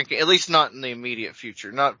ranking, at least not in the immediate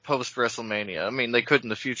future, not post WrestleMania. I mean, they could in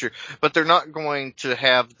the future, but they're not going to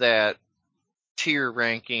have that tier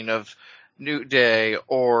ranking of New Day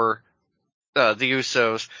or the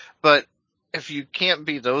Usos. But if you can't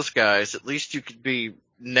be those guys, at least you could be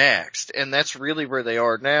next, and that's really where they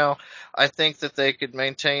are now. I think that they could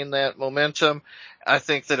maintain that momentum. I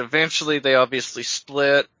think that eventually they obviously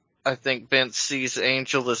split. I think Vince sees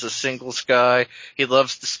Angel as a singles guy. He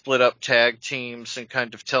loves to split up tag teams and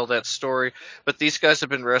kind of tell that story. But these guys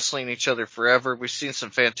have been wrestling each other forever. We've seen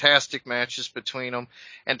some fantastic matches between them.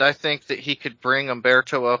 And I think that he could bring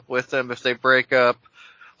Humberto up with them if they break up.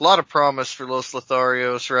 A lot of promise for Los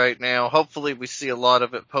Lotharios right now. Hopefully we see a lot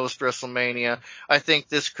of it post-WrestleMania. I think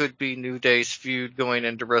this could be New Day's feud going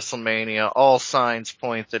into WrestleMania. All signs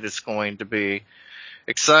point that it's going to be.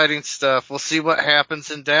 Exciting stuff. We'll see what happens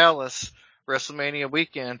in Dallas WrestleMania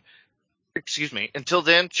weekend. Excuse me. Until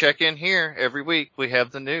then, check in here every week. We have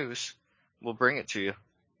the news. We'll bring it to you.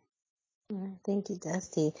 Thank you,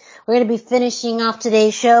 Dusty. We're going to be finishing off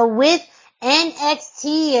today's show with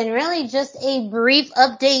NXT and really just a brief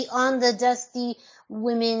update on the Dusty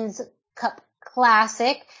Women's Cup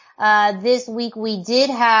Classic. This week we did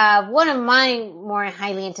have one of my more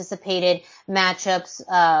highly anticipated matchups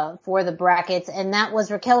for the brackets, and that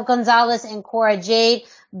was Raquel Gonzalez and Cora Jade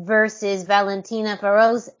versus Valentina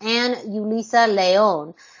Feroz and Yulisa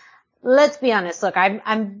Leon. Let's be honest. Look,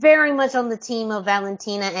 I'm very much on the team of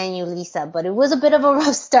Valentina and Yulisa, but it was a bit of a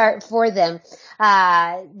rough start for them.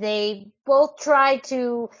 They both tried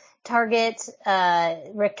to target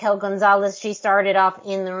Raquel Gonzalez. She started off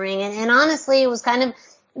in the ring, and honestly, it was kind of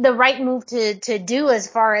the right move to do as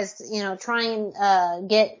far as, try and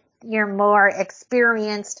get your more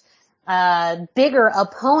experienced, bigger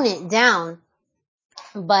opponent down.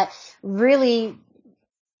 But really,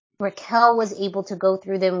 Raquel was able to go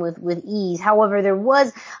through them with ease. However, there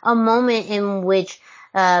was a moment in which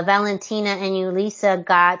Valentina and Yulisa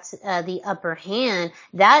got the upper hand.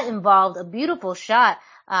 That involved a beautiful shot.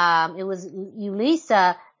 It was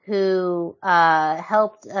Yulisa who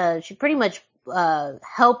helped. She pretty much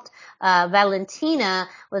helped Valentina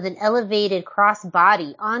with an elevated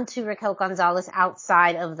crossbody onto Raquel Gonzalez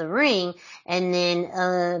outside of the ring, and then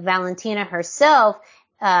Valentina herself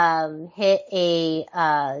hit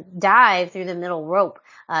a dive through the middle rope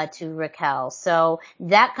to Raquel. So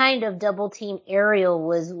that kind of double team aerial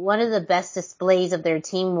was one of the best displays of their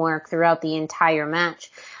teamwork throughout the entire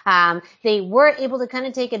match. They were able to kind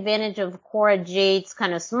of take advantage of Cora Jade's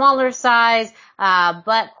kind of smaller size,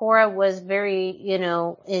 but Cora was very,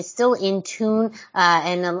 is still in tune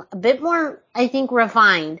and a bit more, I think,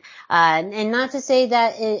 refined. And not to say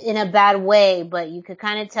that in a bad way, but you could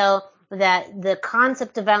kind of tell that the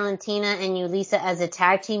concept of Valentina and Yulisa as a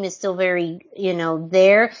tag team is still very,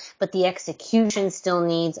 there, but the execution still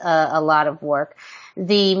needs a lot of work.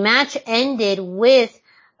 The match ended with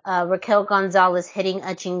Raquel Gonzalez hitting a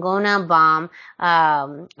Chingona bomb.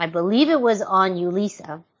 I believe it was on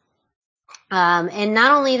Yulisa. And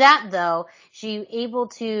not only that, though, she able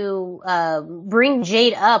to bring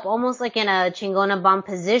Jade up almost like in a Chingona bomb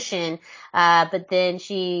position, but then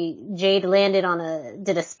Jade landed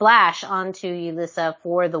did a splash onto Yulisa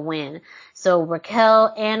for the win. So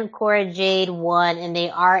Raquel and Cora Jade won, and they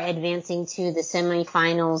are advancing to the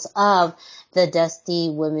semifinals of the Dusty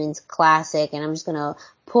Women's Classic. And I'm just gonna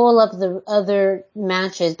pull up the other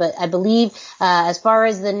matches, but I believe as far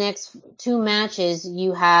as the next two matches,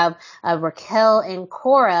 you have Raquel and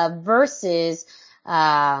Cora versus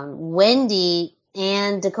Wendy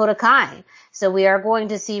and Dakota Kai. So we are going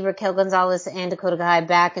to see Raquel Gonzalez and Dakota Kai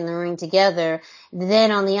back in the ring together.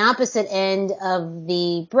 Then on the opposite end of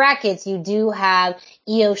the brackets, you do have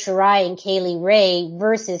Io Shirai and Kaylee Ray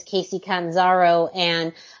versus Casey Canzaro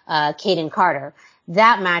and Kaden Carter.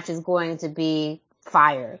 That match is going to be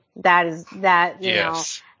fire. It's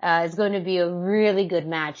going to be a really good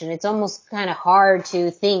match, and it's almost kind of hard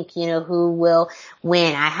to think, who will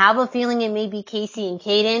win. I have a feeling it may be Casey and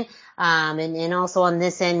Kaden, and also on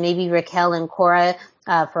this end, maybe Raquel and Cora,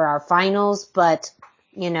 for our finals, but,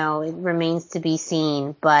 it remains to be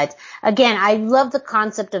seen. But again, I love the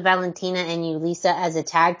concept of Valentina and Yulisa as a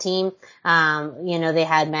tag team. They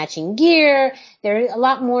had matching gear. There's a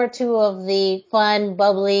lot more of the fun,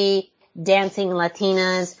 bubbly, dancing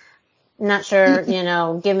Latinas. Not sure,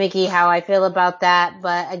 gimmicky how I feel about that.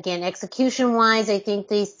 But again, execution-wise, I think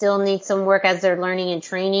they still need some work as they're learning and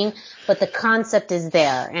training. But the concept is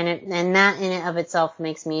there, and that in and of itself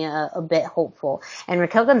makes me a bit hopeful. And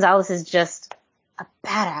Raquel Gonzalez is just a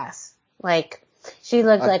badass. Like, she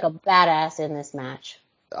looked like a badass in this match.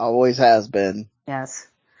 Always has been. Yes.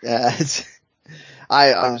 Yeah,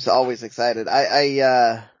 I'm always excited.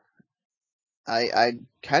 I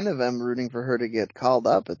kind of am rooting for her to get called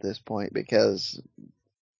up at this point because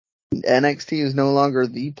NXT is no longer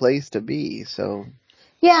the place to be, so.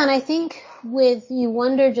 Yeah, and I think you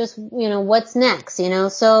wonder just, what's next,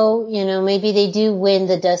 so, maybe they do win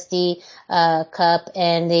the Dusty, Cup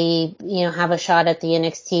and they, have a shot at the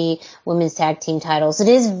NXT women's tag team titles. It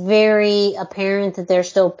is very apparent that they're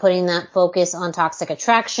still putting that focus on Toxic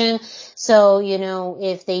Attraction. So,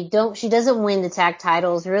 if she doesn't win the tag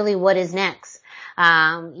titles, really what is next?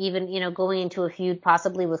 Even, going into a feud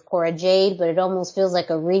possibly with Cora Jade, but it almost feels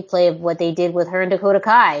like a replay of what they did with her and Dakota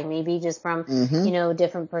Kai, maybe just from,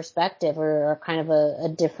 different perspective or kind of a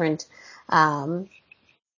different,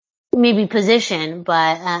 maybe position,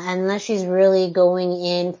 but, unless she's really going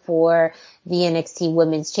in for the NXT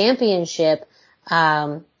Women's Championship,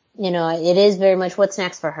 it is very much what's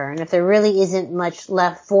next for her. And if there really isn't much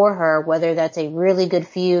left for her, whether that's a really good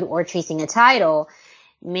feud or chasing a title,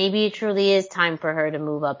 maybe it truly is time for her to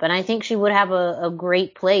move up. And I think she would have a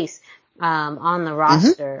great place, on the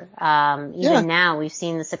roster. Now we've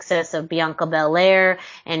seen the success of Bianca Belair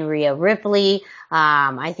and Rhea Ripley.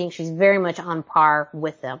 I think she's very much on par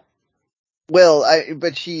with them. Well,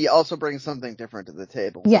 but she also brings something different to the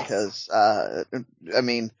table. Yes. Because,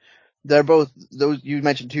 they're both you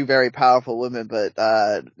mentioned two very powerful women, but,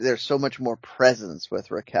 there's so much more presence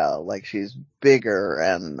with Raquel. Like, she's bigger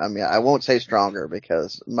and, I won't say stronger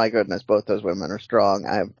because, my goodness, both those women are strong.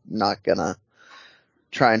 I'm not gonna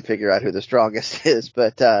try and figure out who the strongest is,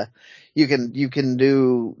 but, you can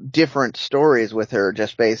do different stories with her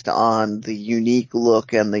just based on the unique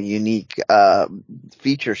look and the unique,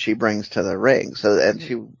 features she brings to the ring. So, and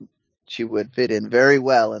she would fit in very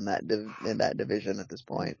well in that division at this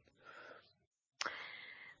point.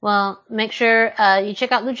 Well, make sure you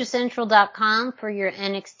check out luchacentral.com for your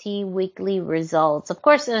NXT weekly results. Of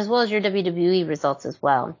course, as well as your WWE results as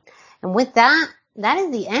well. And with that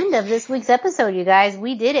is the end of this week's episode, you guys.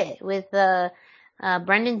 We did it with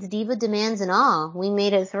Brendan's Diva Demands and all. We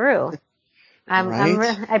made it through.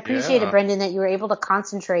 I appreciate it, Brendan, that you were able to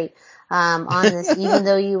concentrate on this, even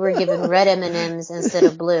though you were given red M&Ms instead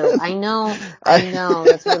of blue. I know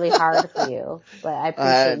that's really hard for you, but I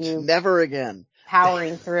appreciate you. Never again.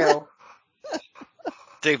 Powering through.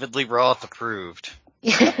 David Lee Roth approved.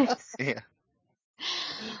 Yes. Yeah.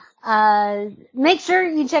 Make sure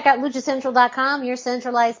you check out luchacentral.com, your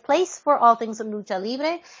centralized place for all things Lucha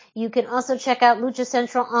Libre. You can also check out Lucha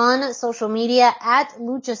Central on social media at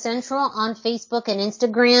Lucha Central on Facebook and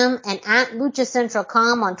Instagram, and at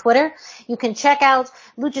LuchaCentral.com on Twitter. You can check out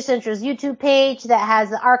Lucha Central's YouTube page that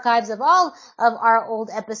has the archives of all of our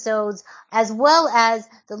old episodes, as well as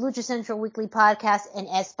the Lucha Central weekly podcast in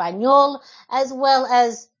Espanol, as well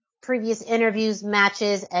as previous interviews,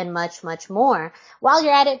 matches, and much, much more. While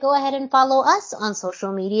you're at it, go ahead and follow us on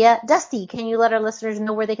social media. Dusty, can you let our listeners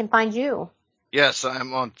know where they can find you? Yes,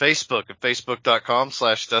 I'm on Facebook at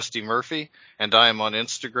facebook.com/Dusty Murphy, and I am on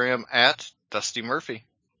Instagram at Dusty Murphy.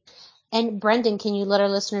 And Brendan, can you let our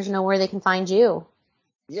listeners know where they can find you?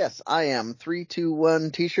 Yes, I am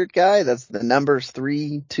 321 T-shirt guy. That's the numbers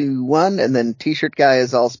 321, and then T-shirt guy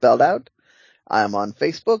is all spelled out. I am on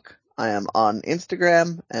Facebook. I am on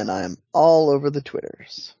Instagram, and I am all over the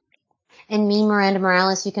Twitters. And me, Miranda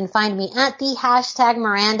Morales, you can find me at the hashtag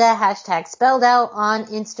Miranda, hashtag spelled out, on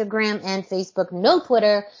Instagram and Facebook. No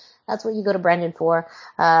Twitter. That's what you go to Brendan for,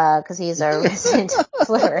 cause he is our resident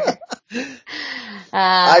Twitterer.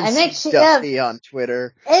 I'm Dusty on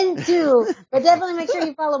Twitter. And too, but definitely make sure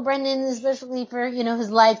you follow Brendan, especially for, his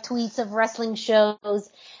live tweets of wrestling shows,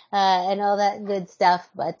 and all that good stuff.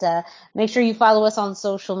 But, make sure you follow us on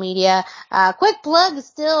social media. Quick plug,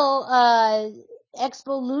 still,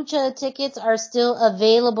 Expo Lucha tickets are still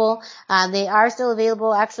available. They are still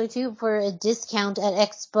available actually too for a discount at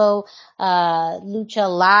Expo, Lucha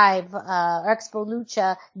Live,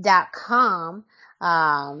 expolucha.com.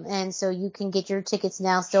 And so you can get your tickets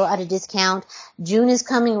now still at a discount. June is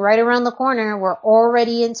coming right around the corner. We're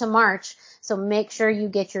already into March. So make sure you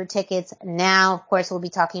get your tickets now. Of course, we'll be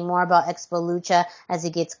talking more about Expo Lucha as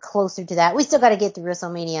it gets closer to that. We still got to get through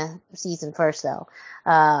WrestleMania season first though.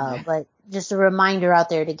 But just a reminder out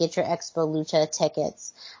there to get your Expo Lucha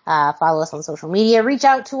tickets. Follow us on social media. Reach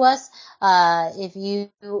out to us. If you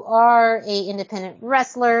are a independent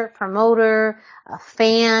wrestler, promoter, a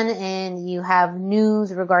fan, and you have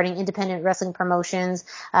news regarding independent wrestling promotions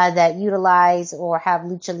that utilize or have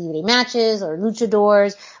Lucha Libre matches or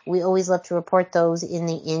luchadors, we always love to report those in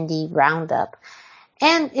the Indie Roundup.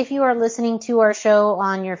 And if you are listening to our show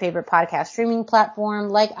on your favorite podcast streaming platform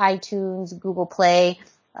like iTunes, Google Play,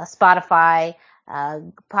 Spotify,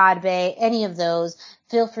 Podbay, any of those,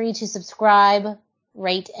 feel free to subscribe,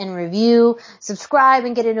 rate, and review. Subscribe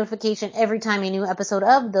and get a notification every time a new episode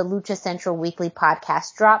of the Lucha Central Weekly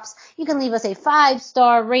Podcast drops. You can leave us a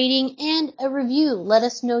 5-star rating and a review. Let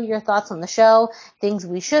us know your thoughts on the show, things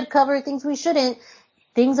we should cover, things we shouldn't.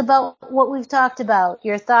 Things about what we've talked about,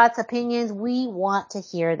 your thoughts, opinions, we want to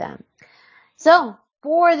hear them. So,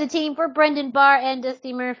 for the team, for Brendan Barr and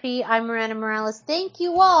Dusty Murphy, I'm Miranda Morales. Thank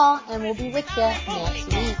you all, and we'll be with you next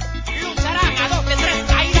week.